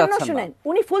করতে যাচ্ছেন না।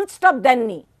 উনি ফুল স্টপ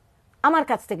দেননি, আমার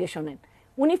কাছ থেকে শুনেন,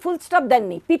 উনি ফুল স্টপ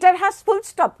দেননি। Peter Haas full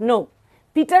stop no,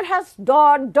 Peter Haas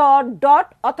dot dot dot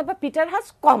অথবা পিটার হাস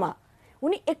কমা।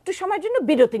 উনি একটু সময়ের জন্য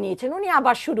বিরতি নিয়েছেন, উনি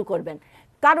আবার শুরু করবেন।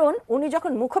 কারণ উনি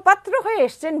যখন মুখপাত্র হয়ে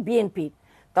এসছেন বিএনপির,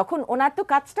 তখন ওনার তো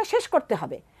কাজটা শেষ করতে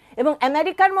হবে। এবং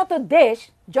আমেরিকার মতো দেশ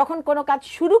যখন কোনো কাজ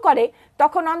শুরু করে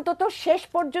তখন অন্তত শেষ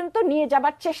পর্যন্ত নিয়ে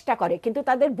যাবার চেষ্টা করে, কিন্তু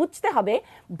তাদের বুঝতে হবে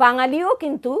বাঙালিও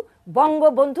কিন্তু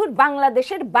বঙ্গবন্ধুর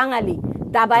বাংলাদেশের বাঙালি,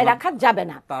 দাবায় রাখা যাবে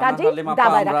না, কাজে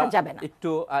দাবায় রাখা যাবে না। একটু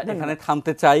এখানে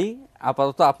থামতে চাই,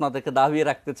 আপাতত আপনাদেরকে দাবিয়ে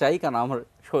রাখতে চাই, কারণ আমার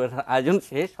আয়োজন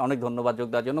শেষ। অনেক ধন্যবাদ যোগ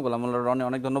দেওয়ার জন্য, গোলাম মোল্লা রনি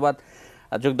অনেক ধন্যবাদ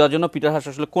যোগ দেওয়ার জন্য। পিটার হাস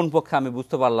আসলে কোন পক্ষে আমি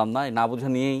বুঝতে পারলাম না, না বুঝে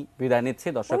নিয়েই বিদায় নিচ্ছে।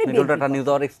 দর্শক, নিউজ ডাটা নিউজ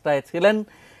আওয়ার এক্সট্রায় ছিলেন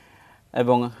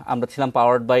এবং আমরা ছিলাম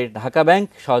পাওয়ার্ড বাই ঢাকা ব্যাংক,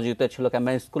 সহযোগিতায় ছিল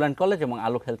ক্যাম্পাস স্কুল অ্যান্ড কলেজ এবং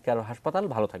আলোক হেলথ কেয়ার হাসপাতাল।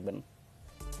 ভালো থাকবেন।